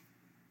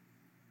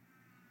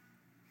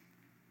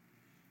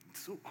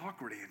 It's so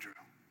awkward, Andrew.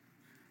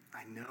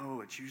 I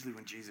know, it's usually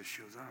when Jesus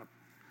shows up.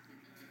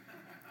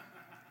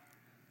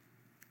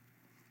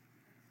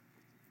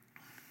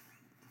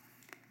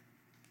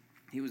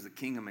 He was the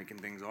king of making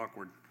things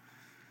awkward.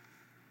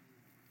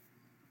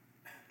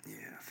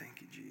 Yeah,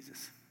 thank you,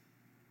 Jesus.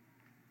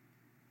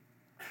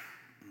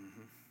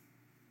 Mm-hmm.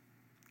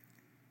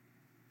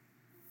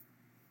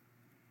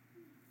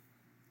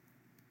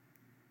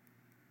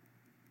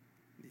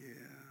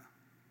 Yeah,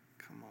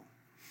 come on.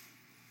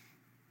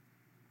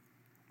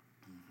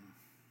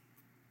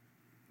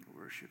 Mm-hmm.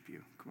 Worship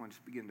you. Come on,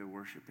 just begin to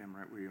worship him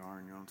right where you are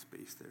in your own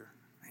space there.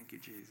 Thank you,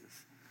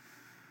 Jesus.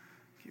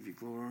 Give you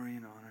glory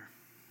and honor.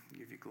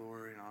 Give you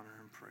glory and honor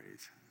and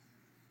praise.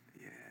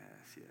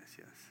 Yes, yes,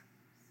 yes.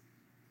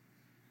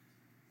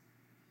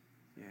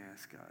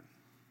 Yes, God.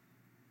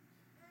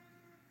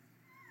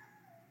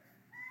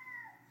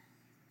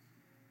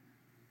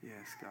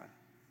 Yes, God.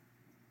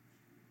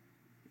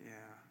 Yeah.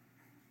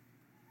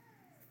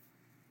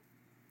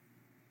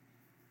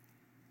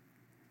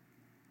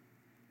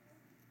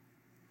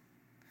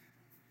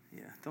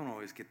 Yeah, don't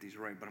always get these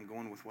right, but I'm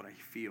going with what I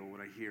feel, what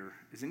I hear.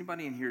 Is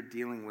anybody in here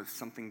dealing with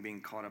something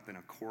being caught up in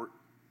a court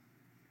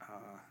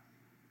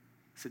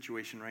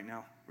situation right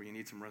now where you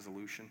need some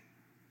resolution?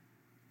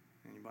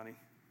 Anybody?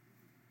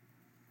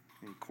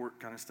 Any court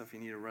kind of stuff you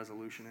need a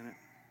resolution in it?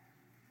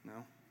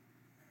 No?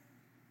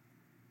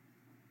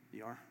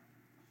 You are?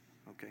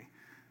 Okay.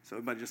 So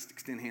everybody just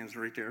extend hands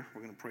right there.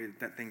 We're going to pray that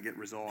that thing get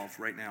resolved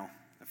right now.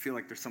 I feel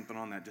like there's something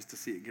on that just to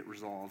see it get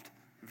resolved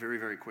very,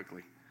 very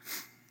quickly.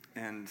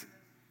 And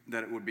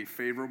that it would be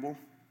favorable,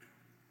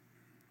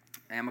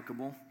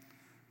 amicable,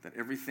 that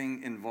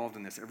everything involved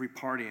in this, every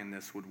party in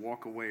this would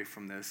walk away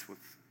from this with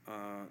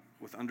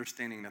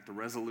understanding that the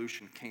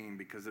resolution came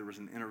because there was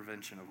an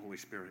intervention of Holy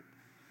Spirit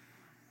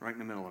right in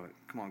the middle of it.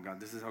 Come on,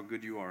 God, this is how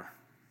good you are.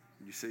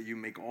 You say you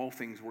make all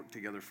things work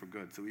together for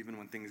good. So even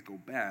when things go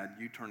bad,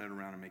 you turn it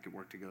around and make it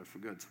work together for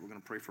good. So we're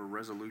going to pray for a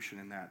resolution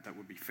in that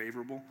would be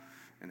favorable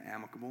and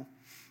amicable,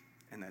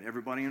 and that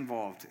everybody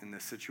involved in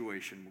this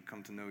situation will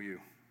come to know you.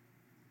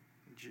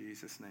 In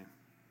Jesus' name.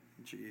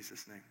 In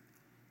Jesus' name.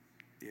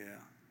 Yeah.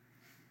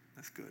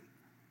 That's good.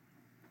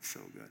 So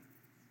good.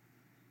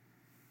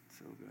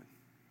 So good.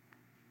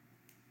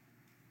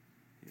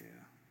 Yeah.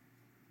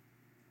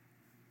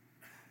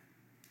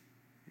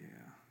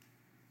 Yeah.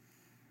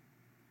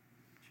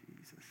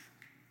 Jesus.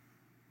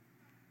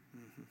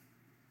 Mm-hmm.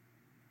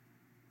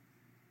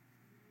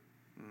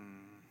 Mm.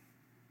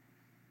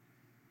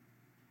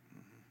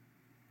 Mm-hmm.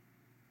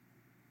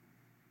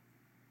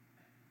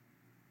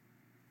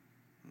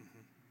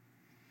 Mm-hmm.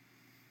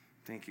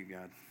 Thank you,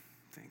 God.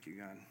 Thank you,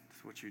 God.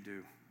 That's what you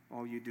do.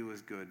 All you do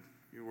is good.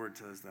 Your word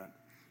says that.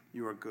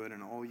 You are good,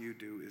 and all you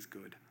do is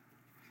good.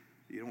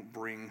 You don't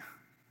bring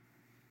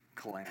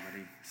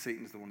calamity.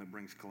 Satan's the one that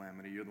brings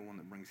calamity. You're the one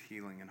that brings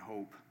healing and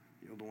hope.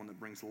 You're the one that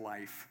brings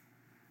life.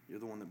 You're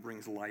the one that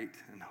brings light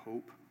and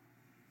hope.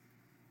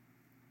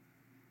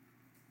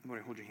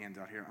 Everybody hold your hands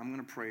out here. I'm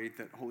going to pray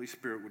that Holy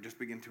Spirit would just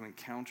begin to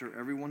encounter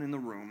everyone in the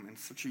room in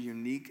such a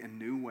unique and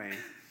new way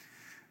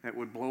that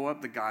would blow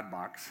up the God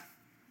box,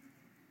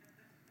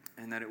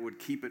 and that it would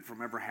keep it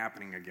from ever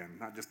happening again.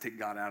 Not just take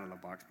God out of the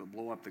box, but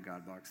blow up the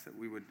God box. That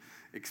we would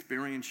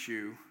experience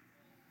you,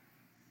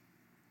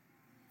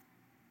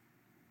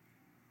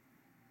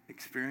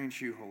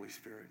 Holy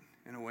Spirit,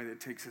 in a way that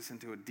takes us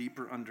into a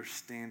deeper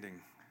understanding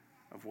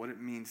of what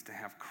it means to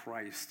have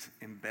Christ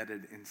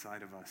embedded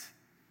inside of us.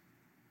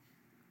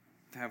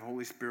 To have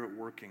Holy Spirit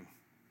working.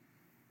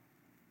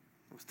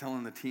 I was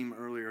telling the team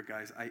earlier,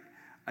 guys,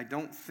 I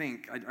don't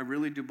think, I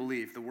really do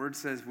believe, the word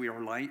says we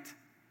are light.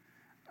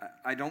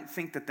 I don't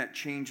think that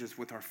changes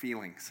with our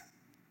feelings.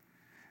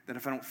 That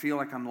if I don't feel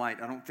like I'm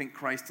light, I don't think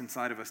Christ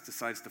inside of us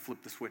decides to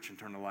flip the switch and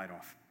turn the light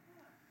off.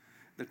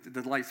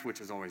 The light switch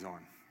is always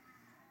on.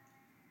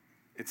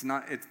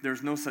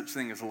 There's no such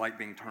thing as a light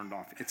being turned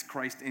off. It's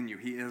Christ in you.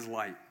 He is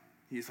light.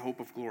 He is the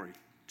hope of glory.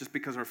 Just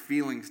because our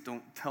feelings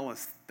don't tell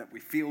us that we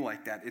feel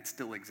like that, it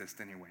still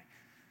exists anyway.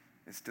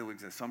 It still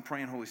exists. So I'm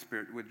praying, Holy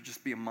Spirit, it would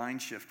just be a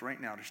mind shift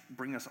right now to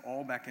bring us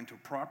all back into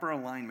proper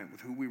alignment with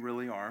who we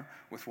really are,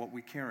 with what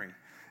we carry.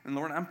 And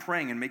Lord, I'm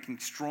praying and making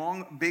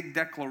strong, big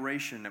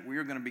declaration that we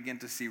are going to begin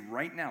to see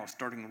right now,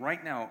 starting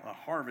right now, a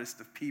harvest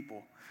of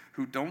people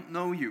who don't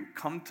know you,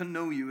 come to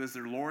know you as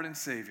their Lord and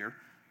Savior,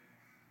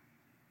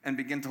 and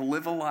begin to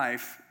live a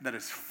life that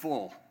is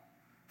full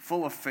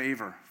of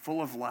favor,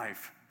 full of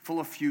life, full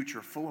of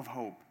future, full of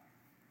hope.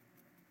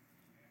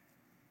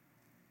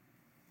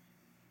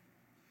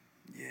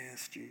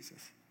 Yes, Jesus.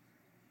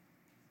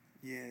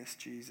 Yes,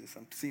 Jesus.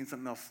 I'm seeing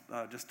something else,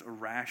 just a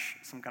rash,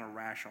 some kind of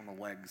rash on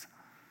the legs.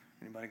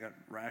 Anybody got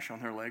rash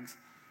on their legs?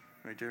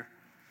 Right there?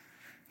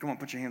 Come on,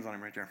 put your hands on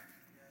him right there.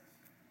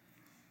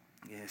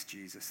 Yes,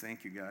 Jesus.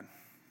 Thank you, God.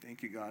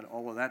 Thank you, God.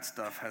 All of that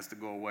stuff has to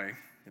go away.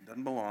 It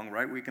doesn't belong,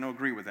 right? We can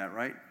agree with that,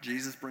 right?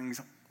 Jesus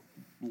brings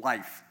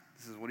life.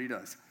 This is what he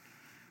does.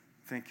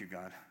 Thank you,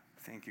 God.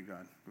 Thank you,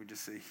 God. We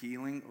just say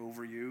healing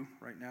over you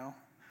right now.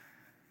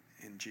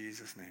 In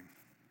Jesus' name.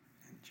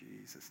 In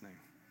Jesus' name.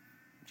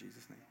 In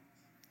Jesus' name.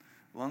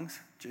 Lungs?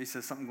 Jay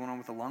says something going on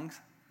with the lungs.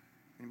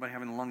 Anybody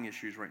having lung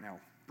issues right now?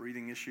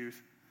 Breathing issues?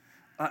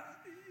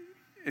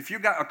 If you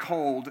got a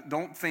cold,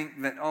 don't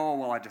think that, oh,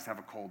 well, I just have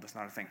a cold. That's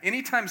not a thing.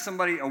 Anytime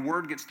a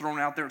word gets thrown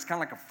out there, it's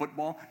kind of like a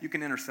football, you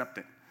can intercept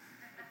it.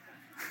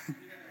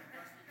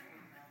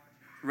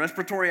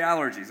 Respiratory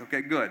allergies.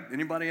 Okay, good.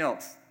 Anybody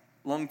else?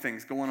 Lung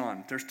things going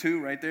on. There's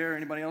 2 right there.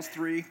 Anybody else?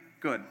 3?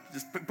 Good.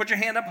 Just put your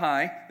hand up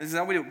high. This is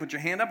how we do it. Put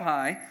your hand up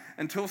high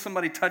until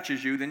somebody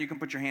touches you. Then you can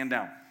put your hand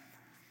down.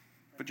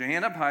 Put your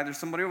hand up high. There's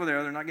somebody over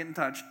there. They're not getting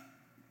touched.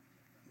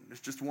 It's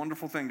just a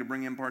wonderful thing to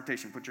bring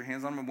impartation. Put your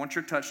hands on them. And once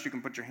you're touched, you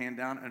can put your hand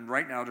down. And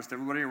right now, just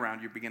everybody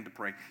around you begin to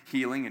pray.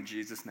 Healing in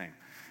Jesus' name.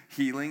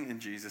 Healing in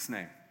Jesus'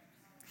 name.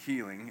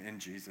 Healing in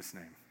Jesus'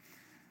 name.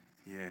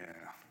 Yeah.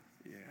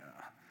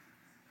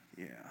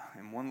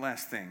 And one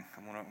last thing.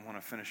 I want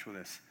to finish with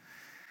this.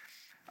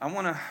 I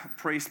want to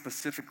pray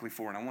specifically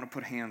for, and I want to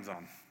put hands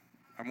on.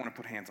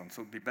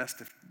 So it'd be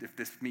best if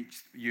this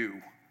meets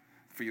you,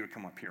 for you to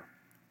come up here.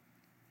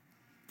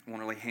 I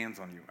want to lay hands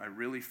on you. I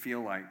really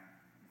feel like,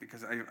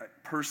 because I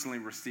personally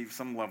received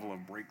some level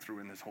of breakthrough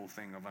in this whole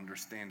thing of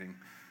understanding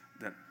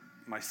that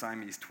my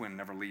Siamese twin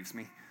never leaves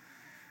me.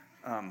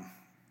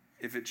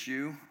 If it's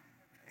you,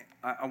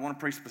 I want to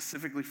pray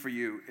specifically for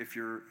you if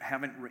you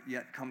haven't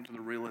yet come to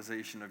the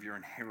realization of your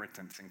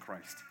inheritance in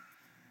Christ.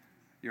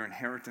 Your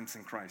inheritance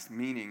in Christ,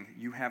 meaning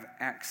you have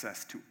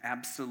access to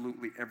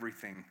absolutely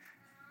everything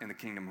in the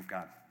kingdom of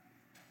God.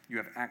 You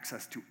have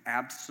access to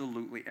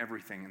absolutely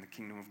everything in the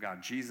kingdom of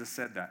God. Jesus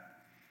said that.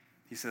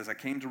 He says, I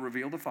came to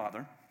reveal the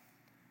Father.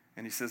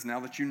 And he says, now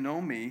that you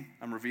know me,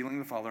 I'm revealing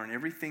the Father, and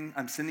everything,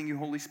 I'm sending you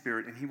Holy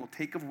Spirit, and he will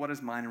take of what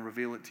is mine and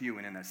reveal it to you.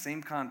 And in that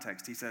same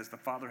context, he says, the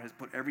Father has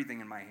put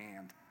everything in my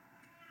hand.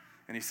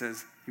 And he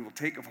says, he will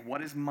take of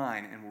what is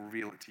mine and will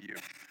reveal it to you.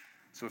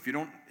 So if you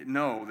don't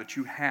know that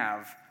you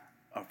have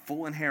a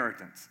full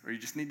inheritance, or you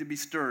just need to be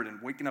stirred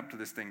and waking up to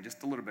this thing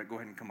just a little bit, go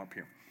ahead and come up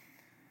here.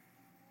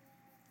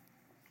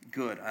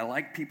 Good. I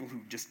like people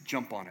who just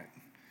jump on it.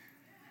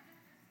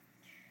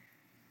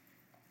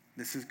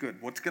 This is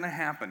good. What's going to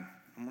happen?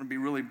 I'm going to be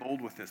really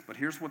bold with this, but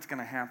here's what's going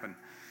to happen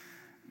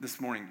this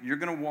morning. You're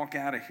going to walk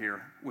out of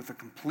here with a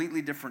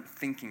completely different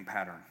thinking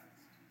pattern.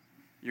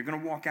 You're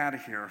going to walk out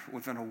of here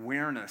with an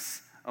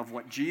awareness of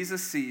what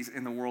Jesus sees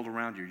in the world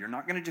around you. You're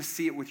not going to just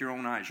see it with your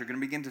own eyes. You're going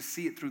to begin to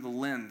see it through the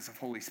lens of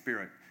Holy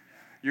Spirit.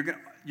 You're going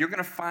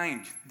to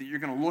find that you're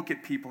going to look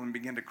at people and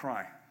begin to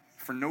cry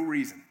for no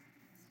reason.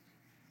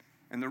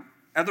 And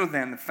other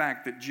than the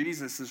fact that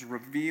Jesus is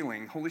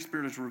revealing, Holy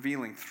Spirit is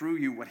revealing through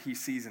you what he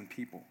sees in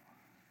people.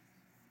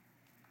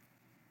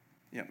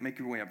 Yeah, make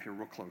your way up here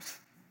real close.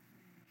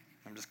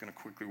 I'm just going to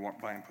quickly walk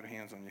by and put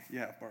hands on you.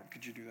 Yeah, Barb,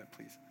 could you do that,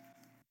 please?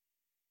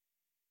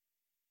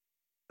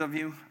 Of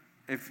you,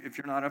 if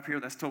you're not up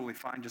here, that's totally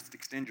fine. Just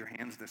extend your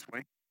hands this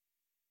way.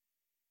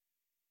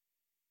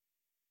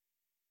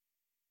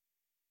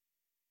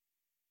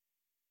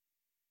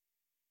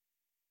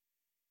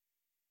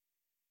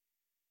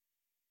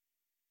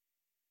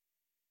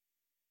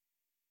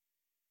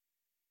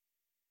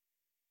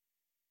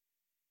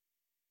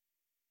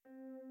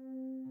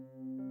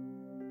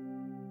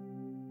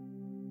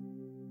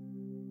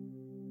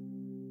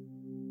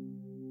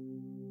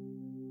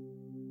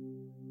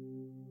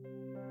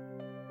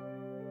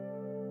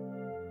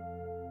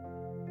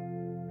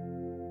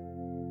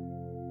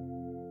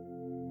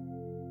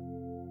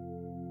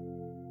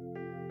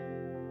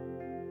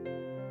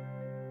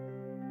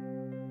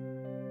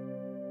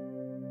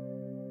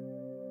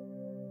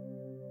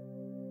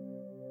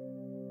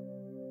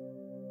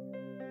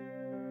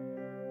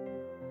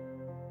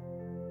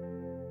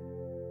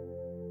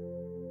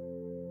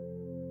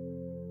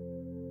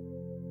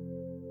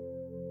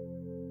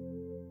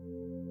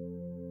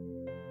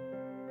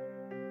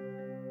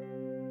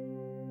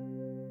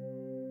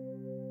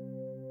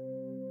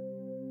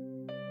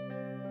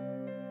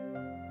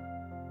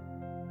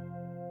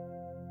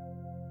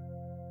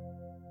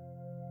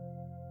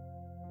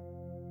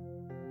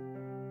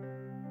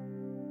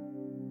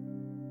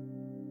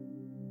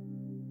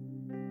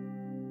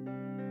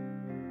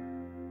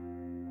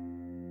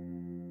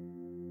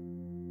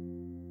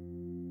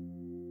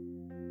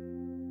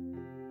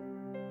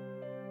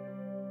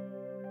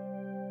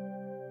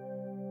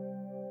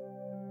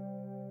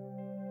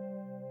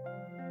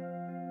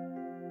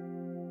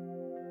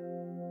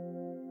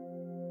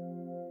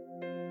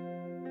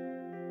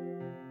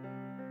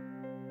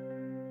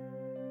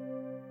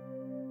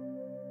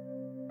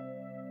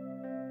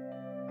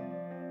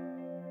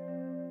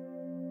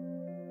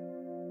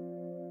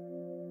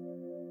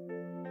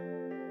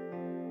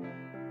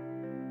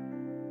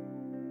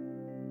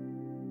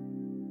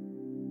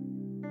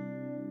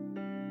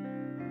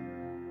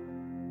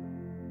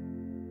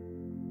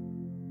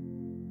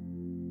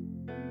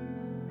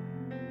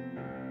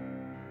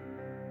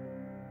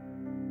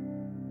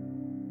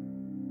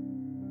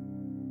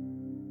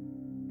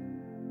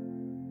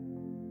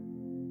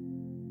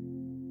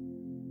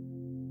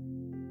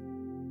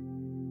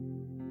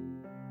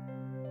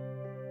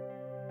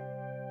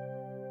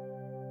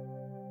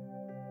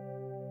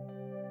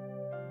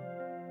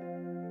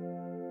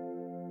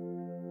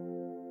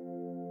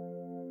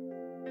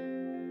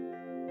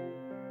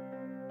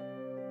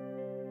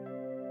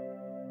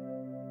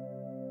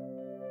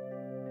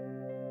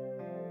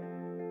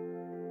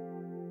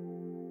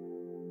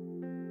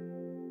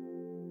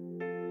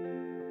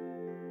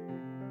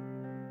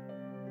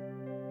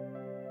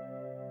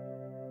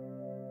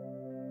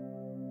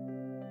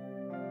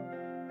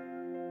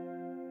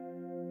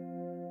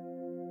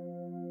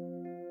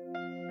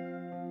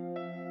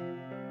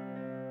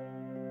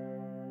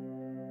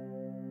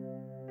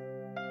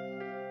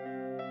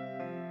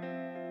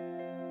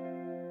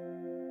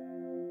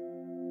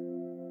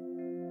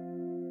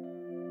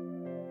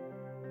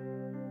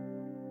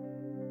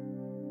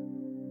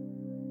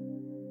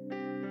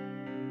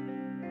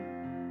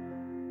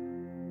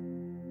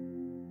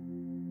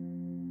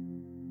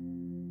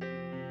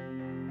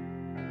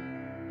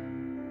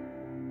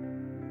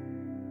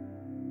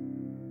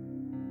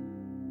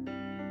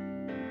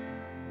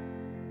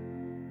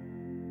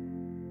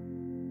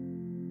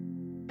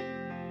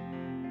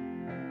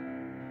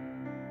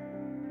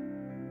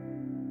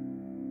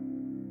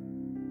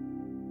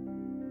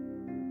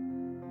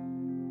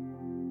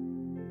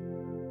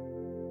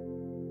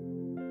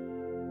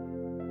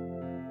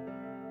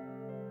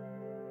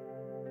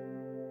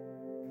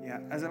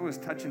 as I was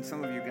touching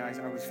some of you guys,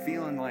 I was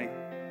feeling like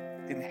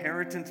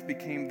inheritance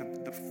became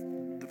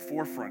the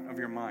forefront of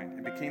your mind.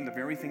 It became the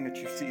very thing that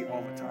you see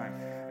all the time.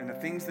 And the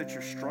things that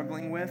you're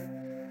struggling with,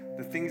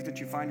 the things that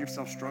you find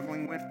yourself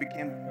struggling with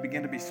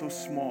began to be so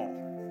small.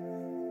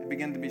 It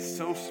began to be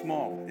so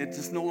small. It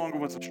just no longer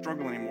was a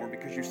struggle anymore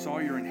because you saw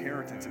your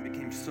inheritance. It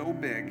became so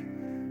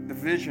big. The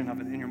vision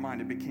of it in your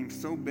mind, it became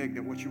so big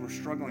that what you were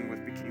struggling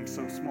with became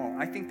so small.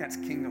 I think that's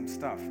kingdom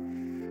stuff.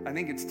 I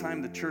think it's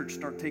time the church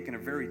start taking a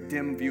very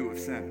dim view of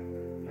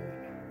sin.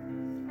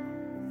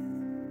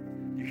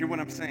 You hear what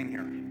I'm saying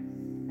here?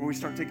 Where we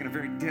start taking a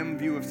very dim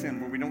view of sin,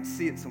 where we don't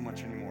see it so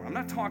much anymore. I'm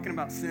not talking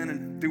about sin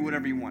and do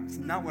whatever you want. It's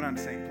not what I'm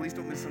saying. Please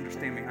don't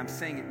misunderstand me. I'm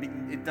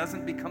saying it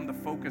doesn't become the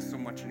focus so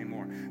much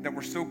anymore. That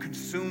we're so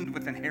consumed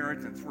with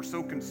inheritance. We're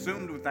so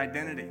consumed with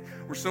identity.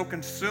 We're so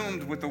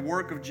consumed with the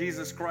work of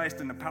Jesus Christ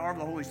and the power of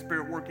the Holy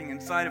Spirit working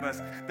inside of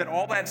us that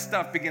all that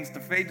stuff begins to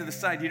fade to the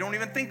side. You don't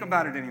even think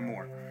about it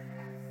anymore.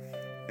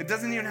 It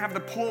doesn't even have the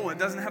pull. It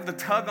doesn't have the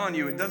tug on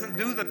you. It doesn't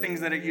do the things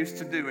that it used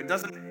to do. It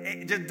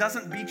just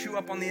doesn't beat you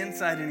up on the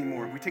inside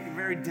anymore. We take a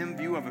very dim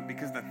view of it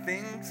because the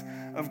things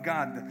of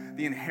God,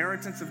 the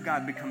inheritance of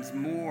God becomes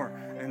more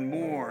and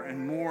more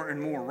and more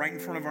and more right in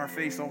front of our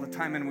face all the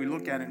time, and we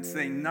look at it and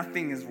say,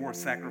 nothing is worth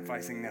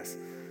sacrificing this.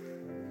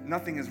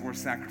 Nothing is worth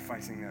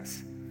sacrificing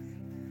this.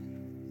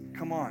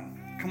 Come on.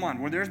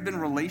 Where there's been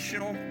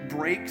relational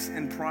breaks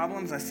and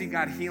problems, I see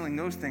God healing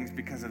those things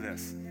because of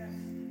this.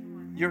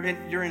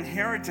 Your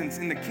inheritance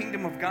in the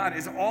kingdom of God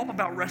is all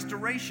about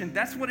restoration.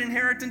 That's what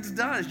inheritance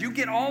does. You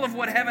get all of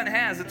what heaven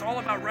has. It's all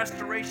about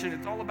restoration.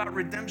 It's all about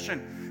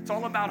redemption. It's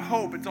all about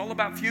hope. It's all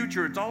about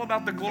future. It's all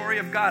about the glory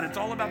of God. It's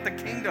all about the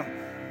kingdom.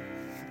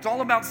 It's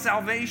all about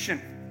salvation.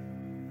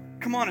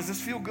 Come on, does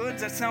this feel good?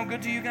 Does that sound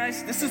good to you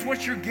guys? This is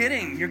what you're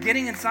getting. You're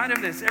getting inside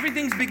of this.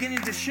 Everything's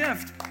beginning to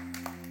shift.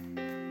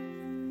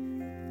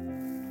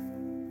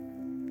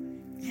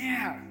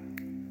 Yeah.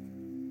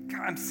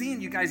 God, I'm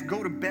seeing you guys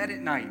go to bed at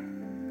night.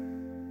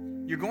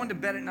 You're going to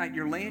bed at night,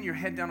 you're laying your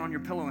head down on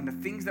your pillow, and the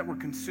things that were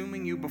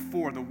consuming you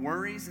before, the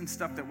worries and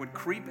stuff that would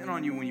creep in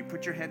on you when you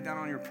put your head down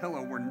on your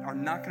pillow are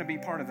not going to be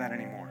part of that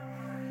anymore.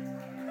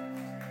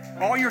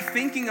 All you're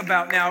thinking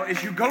about now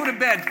is you go to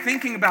bed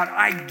thinking about,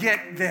 I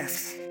get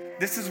this.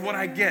 This is what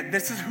I get.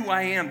 This is who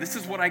I am. This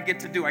is what I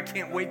get to do. I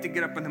can't wait to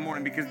get up in the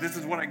morning because this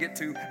is what I get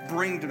to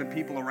bring to the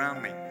people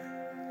around me.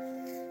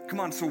 Come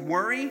on, so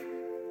worry,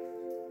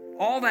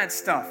 all that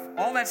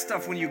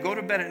stuff when you go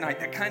to bed at night,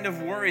 that kind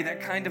of worry,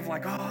 that kind of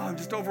like, oh, I'm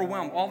just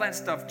overwhelmed, all that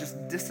stuff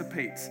just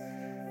dissipates.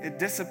 It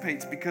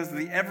dissipates because of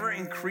the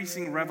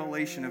ever-increasing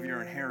revelation of your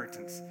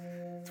inheritance.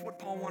 It's what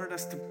Paul wanted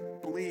us to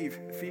believe.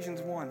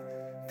 Ephesians 1,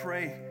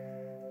 pray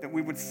that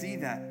we would see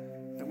that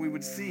we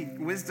would see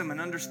wisdom and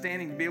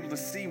understanding to be able to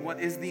see what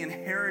is the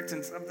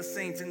inheritance of the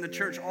saints in the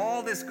church,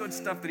 all this good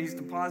stuff that he's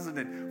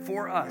deposited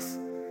for us.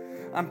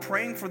 I'm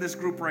praying for this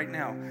group right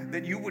now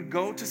that you would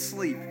go to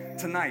sleep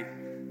tonight.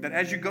 That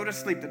as you go to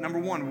sleep, that number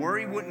one,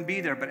 worry wouldn't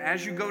be there, but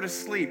as you go to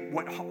sleep,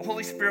 what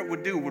Holy Spirit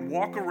would do would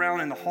walk around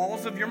in the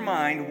halls of your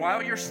mind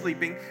while you're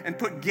sleeping and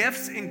put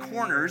gifts in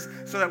corners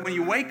so that when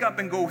you wake up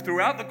and go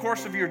throughout the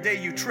course of your day,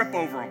 you trip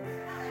over them.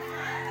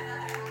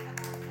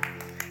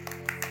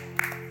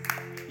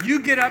 You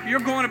get up, you're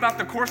going about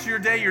the course of your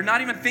day, you're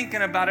not even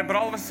thinking about it, but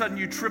all of a sudden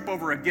you trip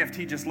over a gift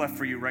he just left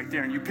for you right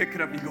there, and you pick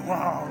it up and you go,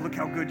 wow, look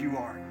how good you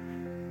are.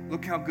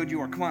 Look how good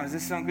you are. Come on, does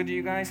this sound good to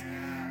you guys?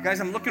 Guys,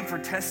 I'm looking for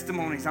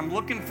testimonies. I'm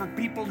looking for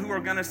people who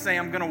are going to say,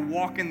 I'm going to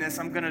walk in this.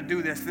 I'm going to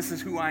do this. This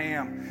is who I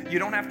am. You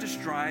don't have to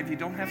strive. You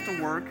don't have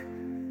to work.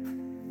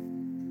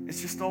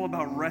 It's just all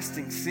about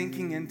resting,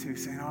 sinking into,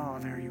 saying, oh,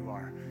 there you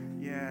are.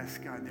 Yes,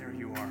 God, there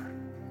you are.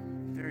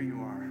 There you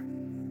are.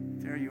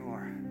 There you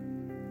are.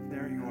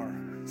 There you are.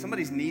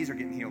 Somebody's knees are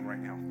getting healed right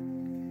now.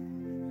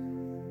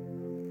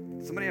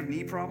 Somebody have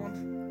knee problems?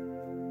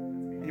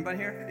 Anybody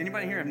here?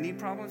 Anybody here have knee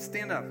problems?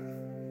 Stand up.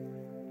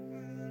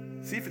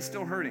 See if it's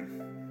still hurting.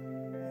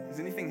 Is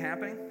anything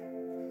happening?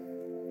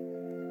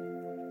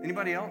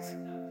 Anybody else?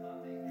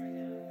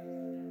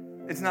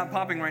 It's not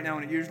popping right now,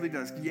 and it usually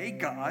does. Yay,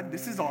 God,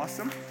 this is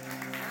awesome.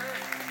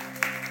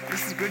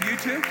 This is good, you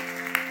too?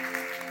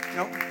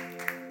 No?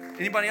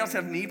 Anybody else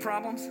have knee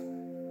problems?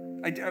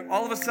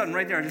 All of a sudden,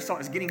 right there, I just saw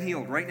it's getting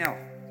healed right now.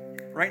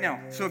 Right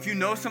now. So if you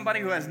know somebody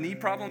who has knee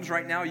problems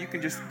right now, you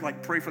can just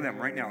like pray for them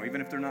right now,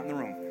 even if they're not in the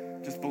room.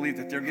 Just believe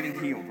that they're getting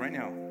healed right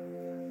now.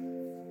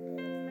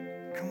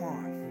 Come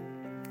on.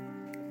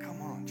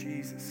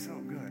 Jesus, so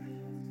good.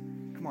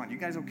 Come on, you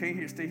guys okay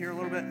here? Stay here a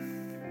little bit.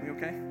 We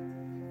okay?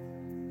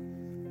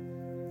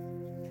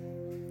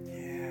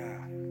 Yeah.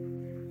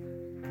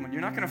 Come on, you're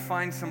not going to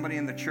find somebody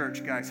in the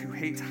church, guys, who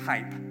hates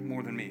hype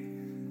more than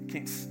me.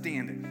 Can't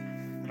stand it.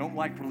 I don't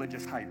like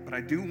religious hype, but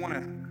I do want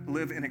to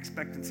live in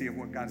expectancy of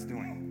what God's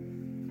doing.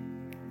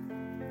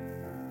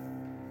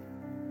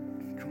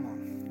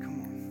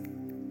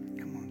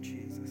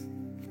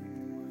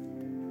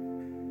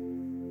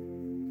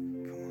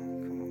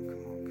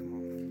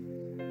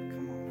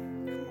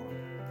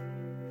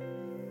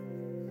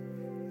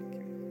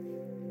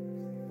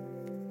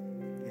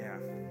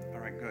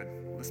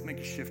 let's make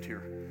a shift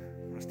here.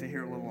 I want to stay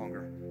here a little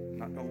longer.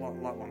 Not a lot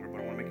longer,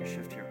 but I want to make a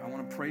shift here. I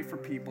want to pray for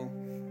people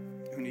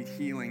who need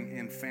healing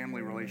in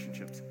family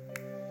relationships.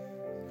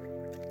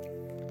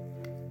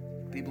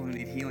 People who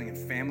need healing in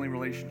family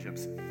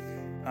relationships.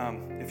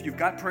 If you've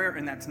got prayer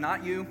and that's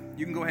not you,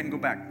 you can go ahead and go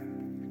back.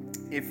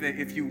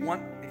 If you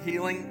want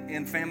healing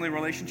in family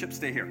relationships,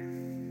 stay here.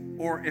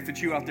 Or if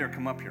it's you out there,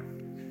 come up here.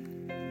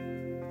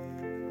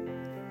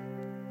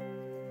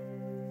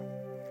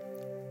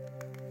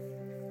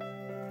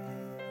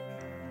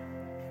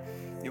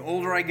 The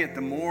older I get,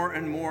 the more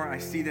and more I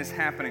see this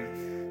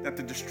happening, that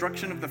the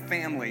destruction of the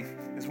family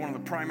is one of the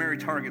primary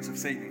targets of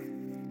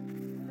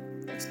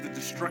Satan. It's the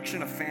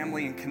destruction of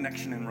family and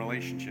connection and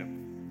relationship.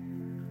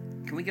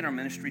 Can we get our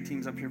ministry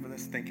teams up here for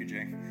this? Thank you,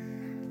 Jay.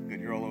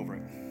 Good, you're all over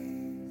it.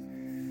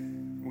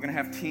 We're going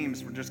to have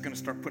teams. We're just going to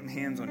start putting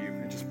hands on you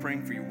and just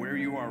praying for you where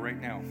you are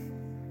right now.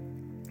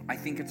 I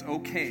think it's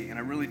okay, and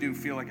I really do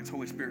feel like it's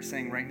Holy Spirit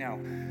saying right now,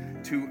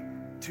 to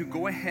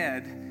go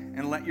ahead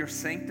and let your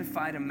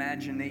sanctified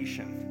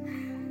imagination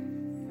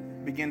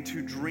begin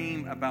to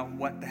dream about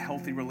what the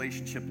healthy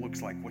relationship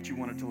looks like, what you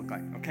want it to look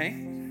like, okay?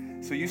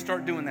 So you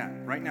start doing that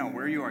right now,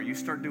 where you are. You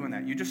start doing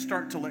that. You just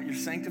start to let your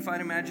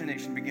sanctified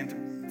imagination begin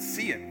to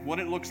see it, what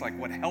it looks like,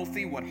 what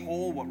healthy, what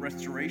whole, what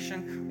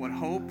restoration, what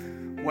hope,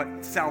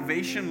 what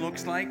salvation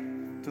looks like.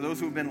 To those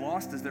who have been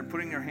lost, as they're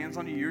putting their hands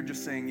on you, you're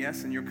just saying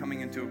yes, and you're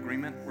coming into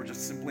agreement. We're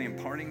just simply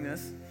imparting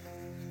this.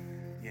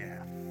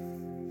 Yeah.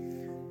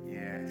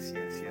 Yes,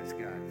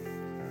 God.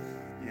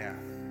 Yeah.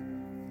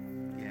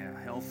 Yeah,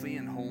 healthy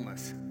and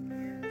wholeness.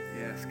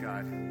 Yes,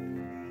 God.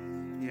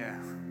 Yeah.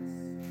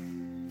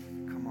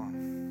 Come on.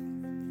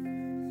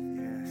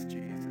 Yes,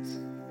 Jesus.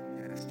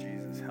 Yes,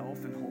 Jesus.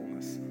 Health and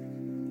wholeness.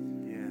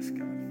 Yes,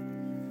 God.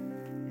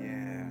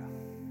 Yeah.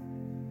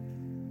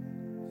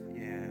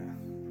 Yeah.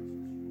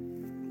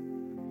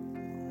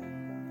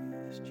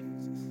 Yes,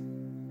 Jesus.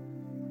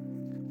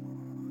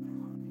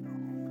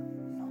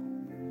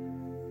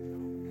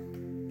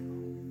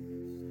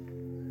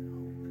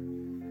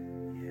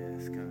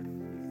 Yes, God.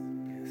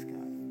 Yes,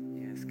 God.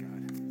 Yes,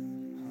 God.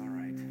 All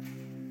right.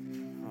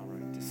 All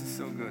right. This is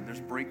so good. There's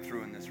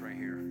breakthrough in this right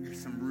here.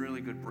 There's some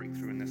really good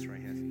breakthrough in this right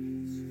here.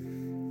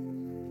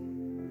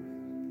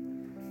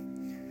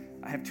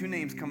 I have two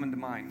names coming to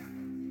mind.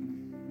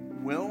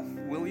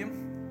 William,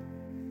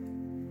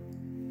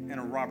 and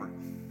a Robert.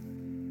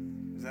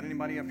 Is that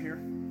anybody up here?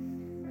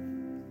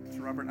 It's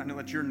Robert. I know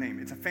that's your name.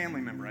 It's a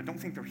family member. I don't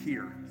think they're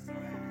here.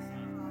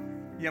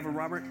 You have a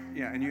Robert?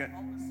 Yeah, and you got...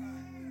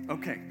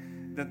 Okay.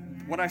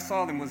 What I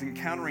saw them was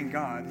encountering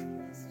God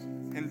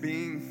and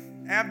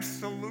being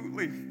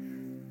absolutely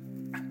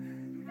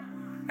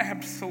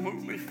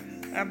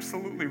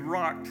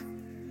rocked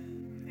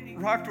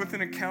with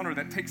an encounter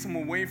that takes them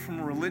away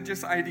from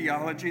religious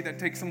ideology, that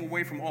takes them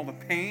away from all the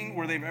pain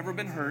where they've ever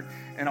been hurt,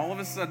 and all of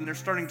a sudden they're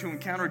starting to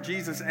encounter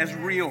Jesus as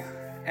real.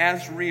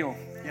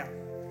 Yeah.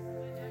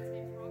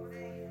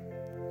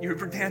 Your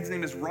dad's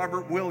name is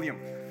Robert William.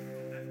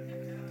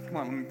 Come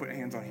on, let me put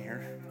hands on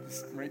here.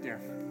 Just right there.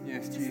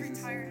 Yes, Jesus. He's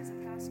retired as a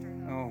pastor.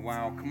 Oh,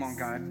 wow. Come on,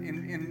 God.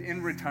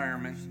 In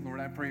retirement,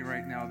 Lord, I pray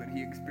right now that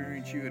he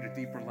experience you at a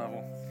deeper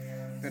level,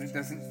 that it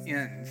doesn't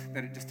end,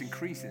 that it just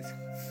increases.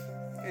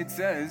 It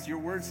says, your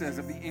word says,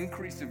 of the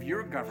increase of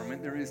your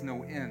government, there is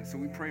no end. So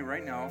we pray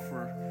right now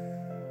for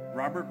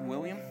Robert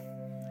William,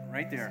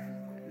 right there,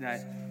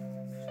 that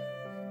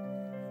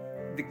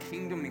the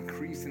kingdom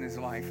increase in his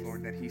life,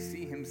 Lord, that he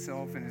see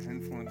himself and his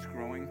influence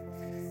growing,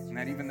 and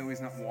that even though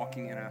he's not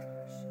walking in a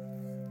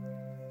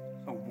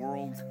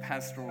world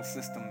pastoral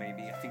system,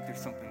 maybe, I think there's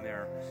something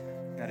there,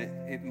 that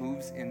it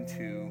moves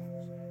into,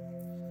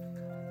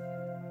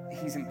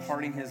 he's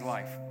imparting his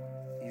life.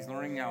 He's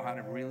learning now how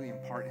to really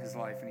impart his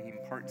life, and he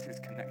imparts his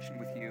connection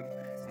with you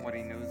and what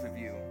he knows of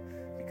you,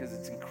 because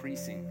it's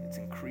increasing. It's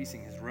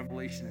increasing. His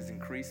revelation is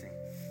increasing.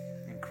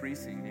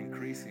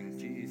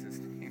 Jesus'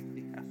 name.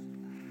 Yeah.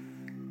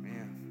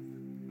 Man.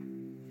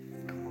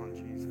 Come on,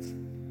 Jesus.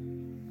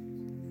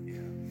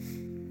 Yeah.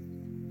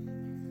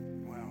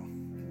 Wow.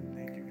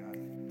 Thank you, God.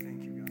 Thank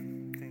you, God.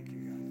 Thank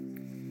you, God.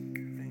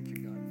 Thank you,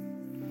 God.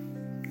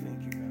 Thank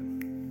you, God.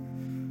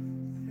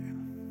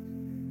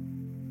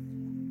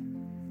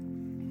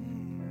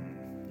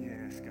 Yeah.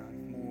 Yes, God.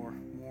 More,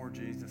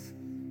 Jesus.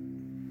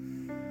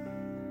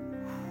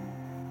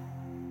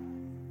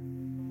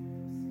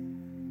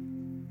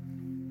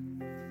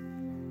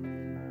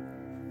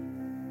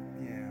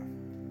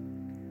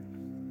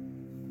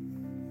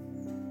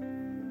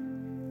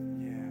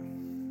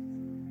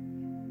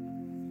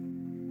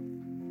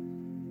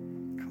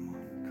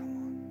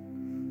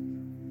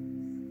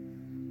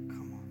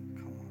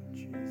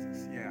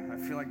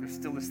 Like there's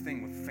still this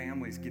thing with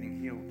families getting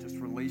healed, just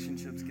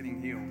relationships getting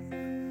healed.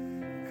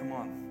 Come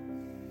on,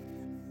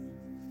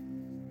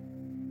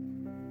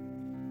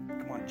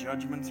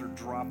 judgments are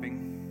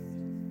dropping,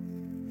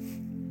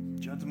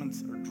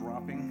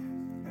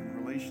 and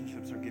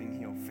relationships are getting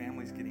healed.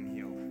 Families getting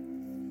healed.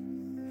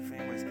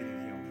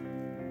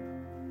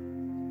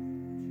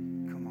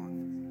 Come on.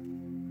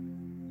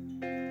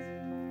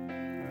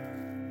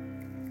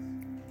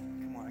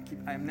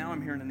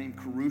 I'm hearing the name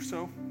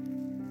Caruso.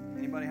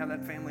 Anybody have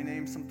that family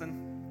name,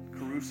 something?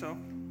 Caruso?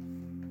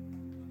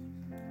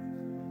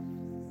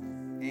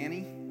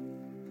 Annie?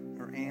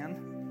 Or Ann?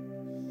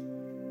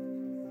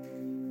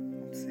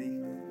 Let's see.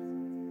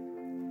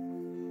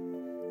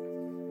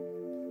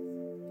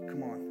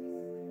 Come on.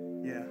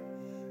 Yeah.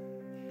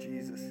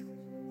 Jesus.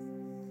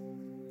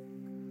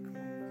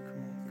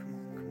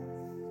 Come on.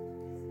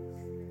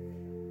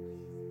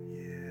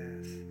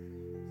 Yes.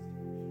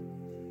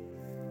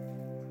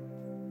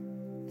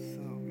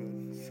 So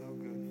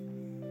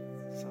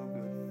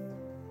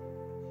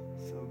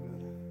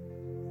good.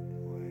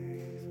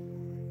 Praise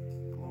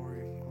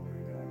glory,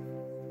 God.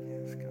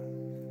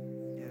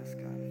 Yes,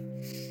 God.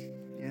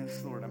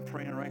 Yes, Lord. I'm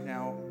praying right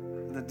now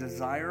the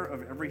desire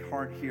of every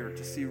heart here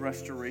to see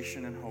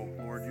restoration and hope,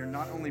 Lord. You're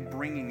not only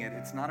bringing it,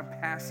 it's not a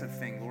passive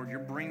thing, Lord. You're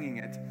bringing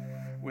it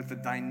with the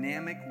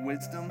dynamic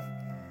wisdom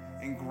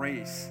and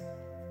grace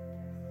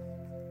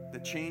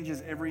that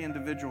changes every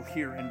individual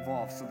here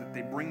involved so that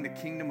they bring the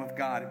kingdom of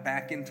God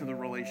back into the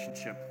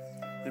relationship.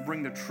 They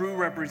bring the true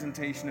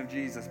representation of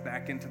Jesus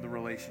back into the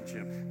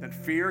relationship. That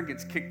fear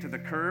gets kicked to the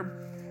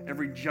curb.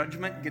 Every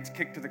judgment gets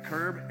kicked to the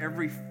curb.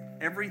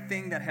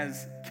 Everything that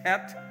has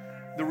kept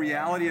the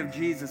reality of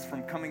Jesus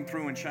from coming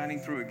through and shining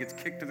through, it gets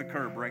kicked to the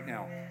curb right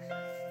now.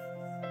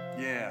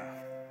 Yeah.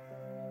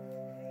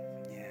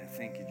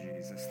 Thank you,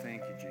 Jesus.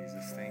 Thank you,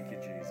 Jesus. Thank you,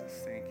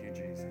 Jesus. Thank you,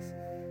 Jesus.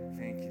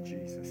 Thank you,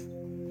 Jesus.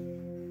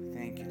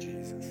 Thank you,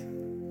 Jesus.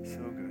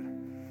 So good.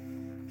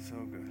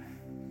 So good.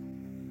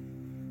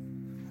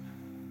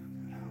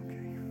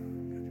 Okay.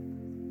 Good.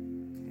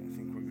 Yeah, I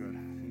think we're good. I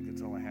think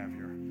that's all I have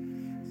here.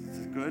 This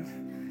is good?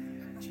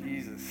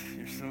 Jesus,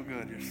 you're so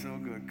good. You're so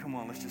good. Come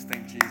on, let's just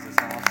thank Jesus.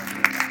 How awesome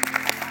he is.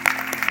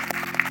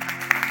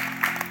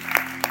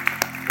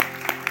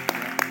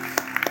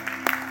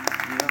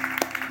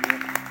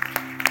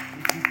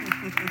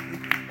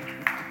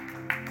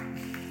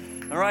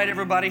 All right,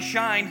 everybody,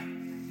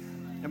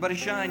 shine. Everybody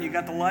shine. You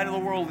got the light of the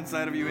world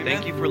inside of you. Amen?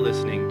 Thank you for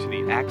listening to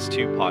the Acts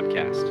 2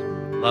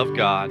 podcast. Love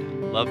God,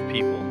 love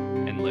people,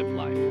 and live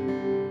life.